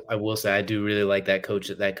 forget it. I will say I do really like that coach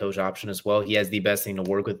option as well. He has the best thing to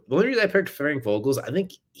work with. The only reason I picked Frank Vogels, I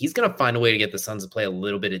think he's going to find a way to get the Suns to play a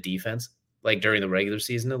little bit of defense, like during the regular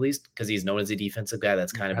season at least, because he's known as a defensive guy.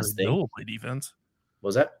 That's kind of his thing. Beal will play defense. What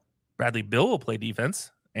was that? Bradley Beal will play defense,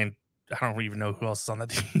 and I don't even know who else is on that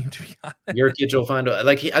team, to be honest. Jokic will find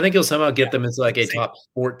I think he'll somehow get them into like a top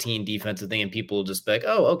 14 defensive thing, and people will just be like,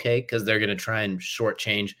 oh, okay, because they're going to try and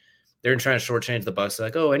shortchange. They're trying to shortchange the Bucks.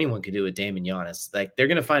 Like, oh, anyone could do it. Dame and Giannis. Like, they're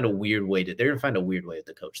going to find a weird way with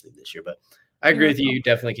the coach thing this year. But I agree with you. You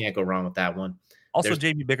definitely can't go wrong with that one. Also,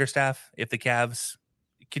 JB Bickerstaff, if the Cavs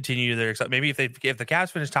continue their maybe if the Cavs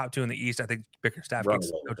finish top 2 in the East, I think Bickerstaff gets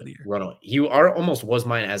coach of the year. Run away. He almost was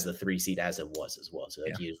mine as the 3 seed as it was as well. So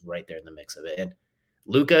he was right there in the mix of it. And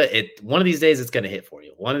Luka, one of these days it's going to hit for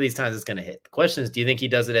you. One of these times it's going to hit. The question is, do you think he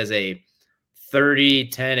does it as a 30,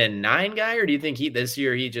 10, and 9 guy, or do you think this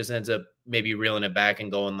year he just ends up maybe reeling it back and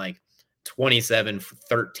going like 27,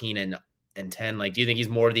 13, and 10? Like, do you think he's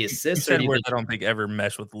more of the assist? I don't think ever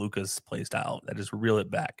mesh with Luka's play style. That is reel it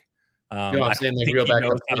back. I'm saying like reel back.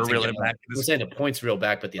 I'm saying the points reel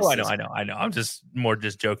back, but the I know. I'm just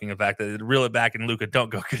joking the fact that reel it back and Luka don't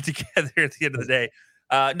go good together at the end of the day.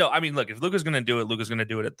 No, I mean, look, if Luka's going to do it, Luka's going to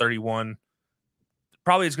do it at 31.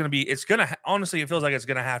 Probably honestly, it feels like it's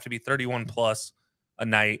going to have to be 31 plus a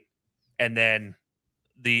night. And then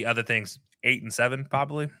the other things, 8 and 7,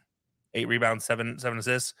 probably 8 rebounds, 7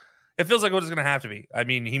 assists. It feels like what it's going to have to be. I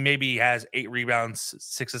mean, he maybe has 8 rebounds,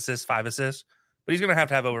 6 assists, 5 assists, but he's going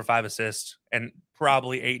to have over 5 assists and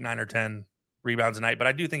probably 8, 9, or 10 rebounds a night. But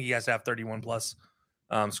I do think he has to have 31 plus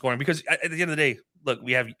scoring, because at the end of the day, look,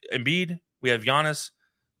 we have Embiid, we have Giannis,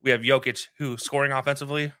 we have Jokic, who scoring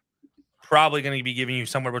offensively probably going to be giving you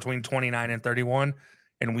somewhere between 29 and 31.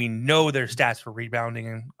 And we know their stats for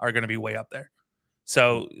rebounding are going to be way up there.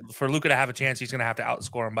 So for Luka to have a chance, he's going to have to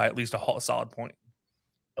outscore him by at least a solid point.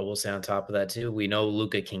 I will say on top of that too, we know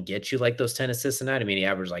Luka can get you like those 10 assists a night. I mean, he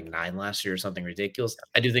averaged like 9 last year or something ridiculous.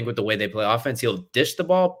 I do think with the way they play offense, he'll dish the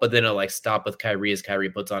ball, but then it'll like stop with Kyrie as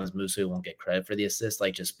Kyrie puts on his move, so he won't get credit for the assist,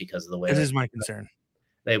 like just because of the way. This is my concern.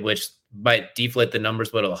 Which might deflate the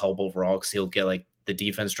numbers, but it'll help overall because he'll get like the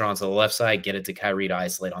defense drawn to the left side, get it to Kyrie to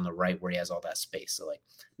isolate on the right where he has all that space. So like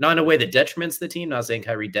not in a way that detriments the team. Not saying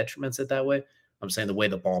Kyrie detriments it that way. I'm saying the way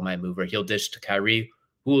the ball might move, where he'll dish to Kyrie,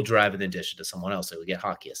 who will drive and then dish it to someone else. So we get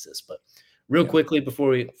hockey assists. But real quickly before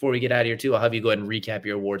we get out of here too, I'll have you go ahead and recap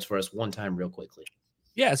your awards for us one time real quickly.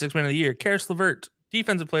 Yeah, 6th man of the year, Karis LeVert.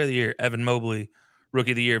 Defensive player of the year, Evan Mobley.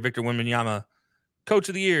 Rookie of the year, Victor Wembanyama. Coach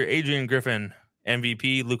of the year, Adrian Griffin.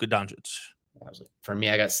 MVP, Luka Doncic. For me,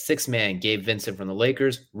 I got 6th man, Gabe Vincent from the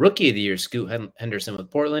Lakers. Rookie of the year, Scoot Henderson with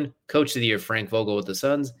Portland. Coach of the year, Frank Vogel with the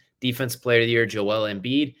Suns. Defensive player of the year, Joel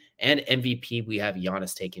Embiid. And MVP, we have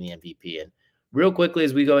Giannis taking the MVP. And real quickly,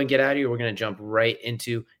 as we go and get out of here, we're going to jump right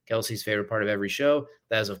into Kelsey's favorite part of every show.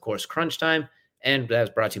 That is, of course, Crunch Time. And that is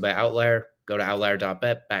brought to you by Outlier. Go to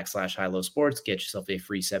outlier.bet/high-low-sports. Get yourself a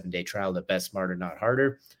free 7-day trial to bet smarter, not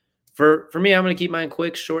harder. For me, I'm going to keep mine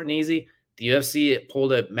quick, short, and easy. The UFC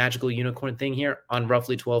pulled a magical unicorn thing here on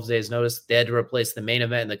roughly 12 days' notice. They had to replace the main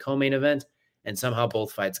event and the co-main event, and somehow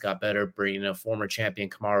both fights got better, bringing in a former champion,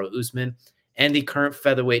 Kamaru Usman, and the current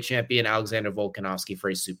featherweight champion, Alexander Volkanovski, for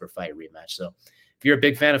a super fight rematch. So if you're a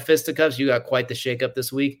big fan of fisticuffs, you got quite the shakeup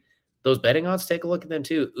this week. Those betting odds, take a look at them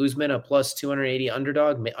too. Usman, a plus 280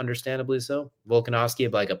 underdog, understandably so.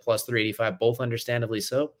 Volkanovski, like a plus 385, both understandably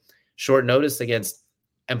so. Short notice against,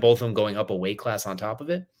 and both of them going up a weight class on top of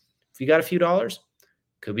it. If you got a few dollars,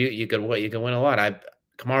 you could win a lot.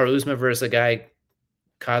 Kamaru Usman versus a guy,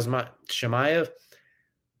 Kazma Chimaev.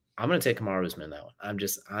 I'm going to take Kamaru Usman in that one. I'm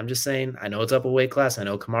just saying. I know it's up a weight class. I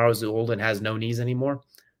know Kamaru's old and has no knees anymore.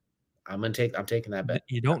 I'm taking that bet.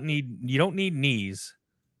 You don't need knees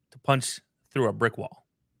to punch through a brick wall.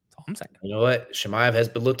 That's I'm saying. You know what? Chimaev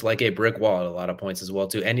has looked like a brick wall at a lot of points as well,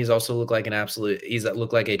 too. And he's also looked like he's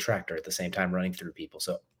looked like a tractor at the same time running through people.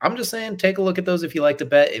 So I'm just saying, take a look at those if you like to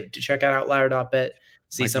bet. Check out Outlier.bet.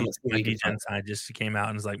 See some of my DGen side just came out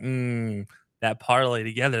and was like, that parlay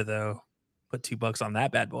together, though. Put $2 on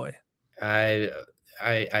that bad boy.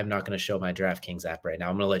 I'm not going to show my DraftKings app right now.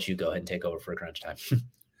 I'm going to let you go ahead and take over for crunch time.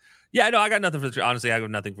 Yeah, no, I got nothing for honestly. I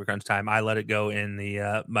got nothing for crunch time. I let it go in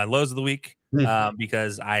the my lows of the week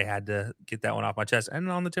because I had to get that one off my chest. And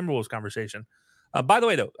on the Timberwolves conversation. By the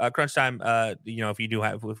way, though, crunch time. If we do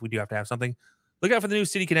have to have something, look out for the new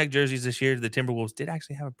City Connect jerseys this year. The Timberwolves did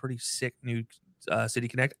actually have a pretty sick new City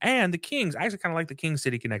Connect, and the Kings. I actually kind of like the Kings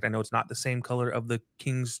City Connect. I know it's not the same color of the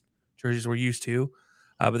Kings jerseys we're used to,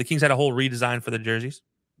 but the Kings had a whole redesign for the jerseys.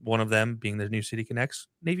 One of them being the new City Connects,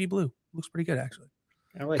 navy blue. Looks pretty good, actually.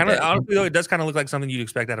 Honestly, though, it does kind of look like something you'd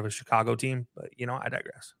expect out of a Chicago team, but I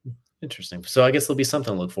digress. Interesting. So I guess there'll be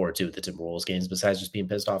something to look forward to with the Timberwolves games besides just being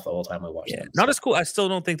pissed off the whole time we watch them. Not as cool. I still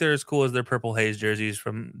don't think they're as cool as their Purple Haze jerseys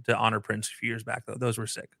from the Honor Prince a few years back, though. Those were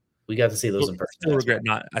sick. We got to see those in person.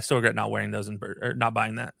 I still regret not wearing those or not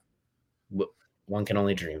buying that. One can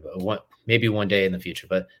only dream, but maybe one day in the future.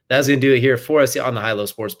 But that's going to do it here for us on the High Low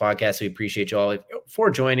Sports Podcast. We appreciate you all for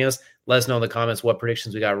joining us. Let us know in the comments what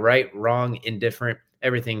predictions we got right, wrong, indifferent,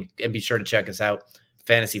 everything. And be sure to check us out.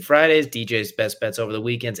 Fantasy Fridays, DJ's Best Bets over the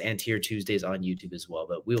weekends, and Tier Tuesdays on YouTube as well.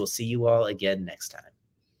 But we will see you all again next time.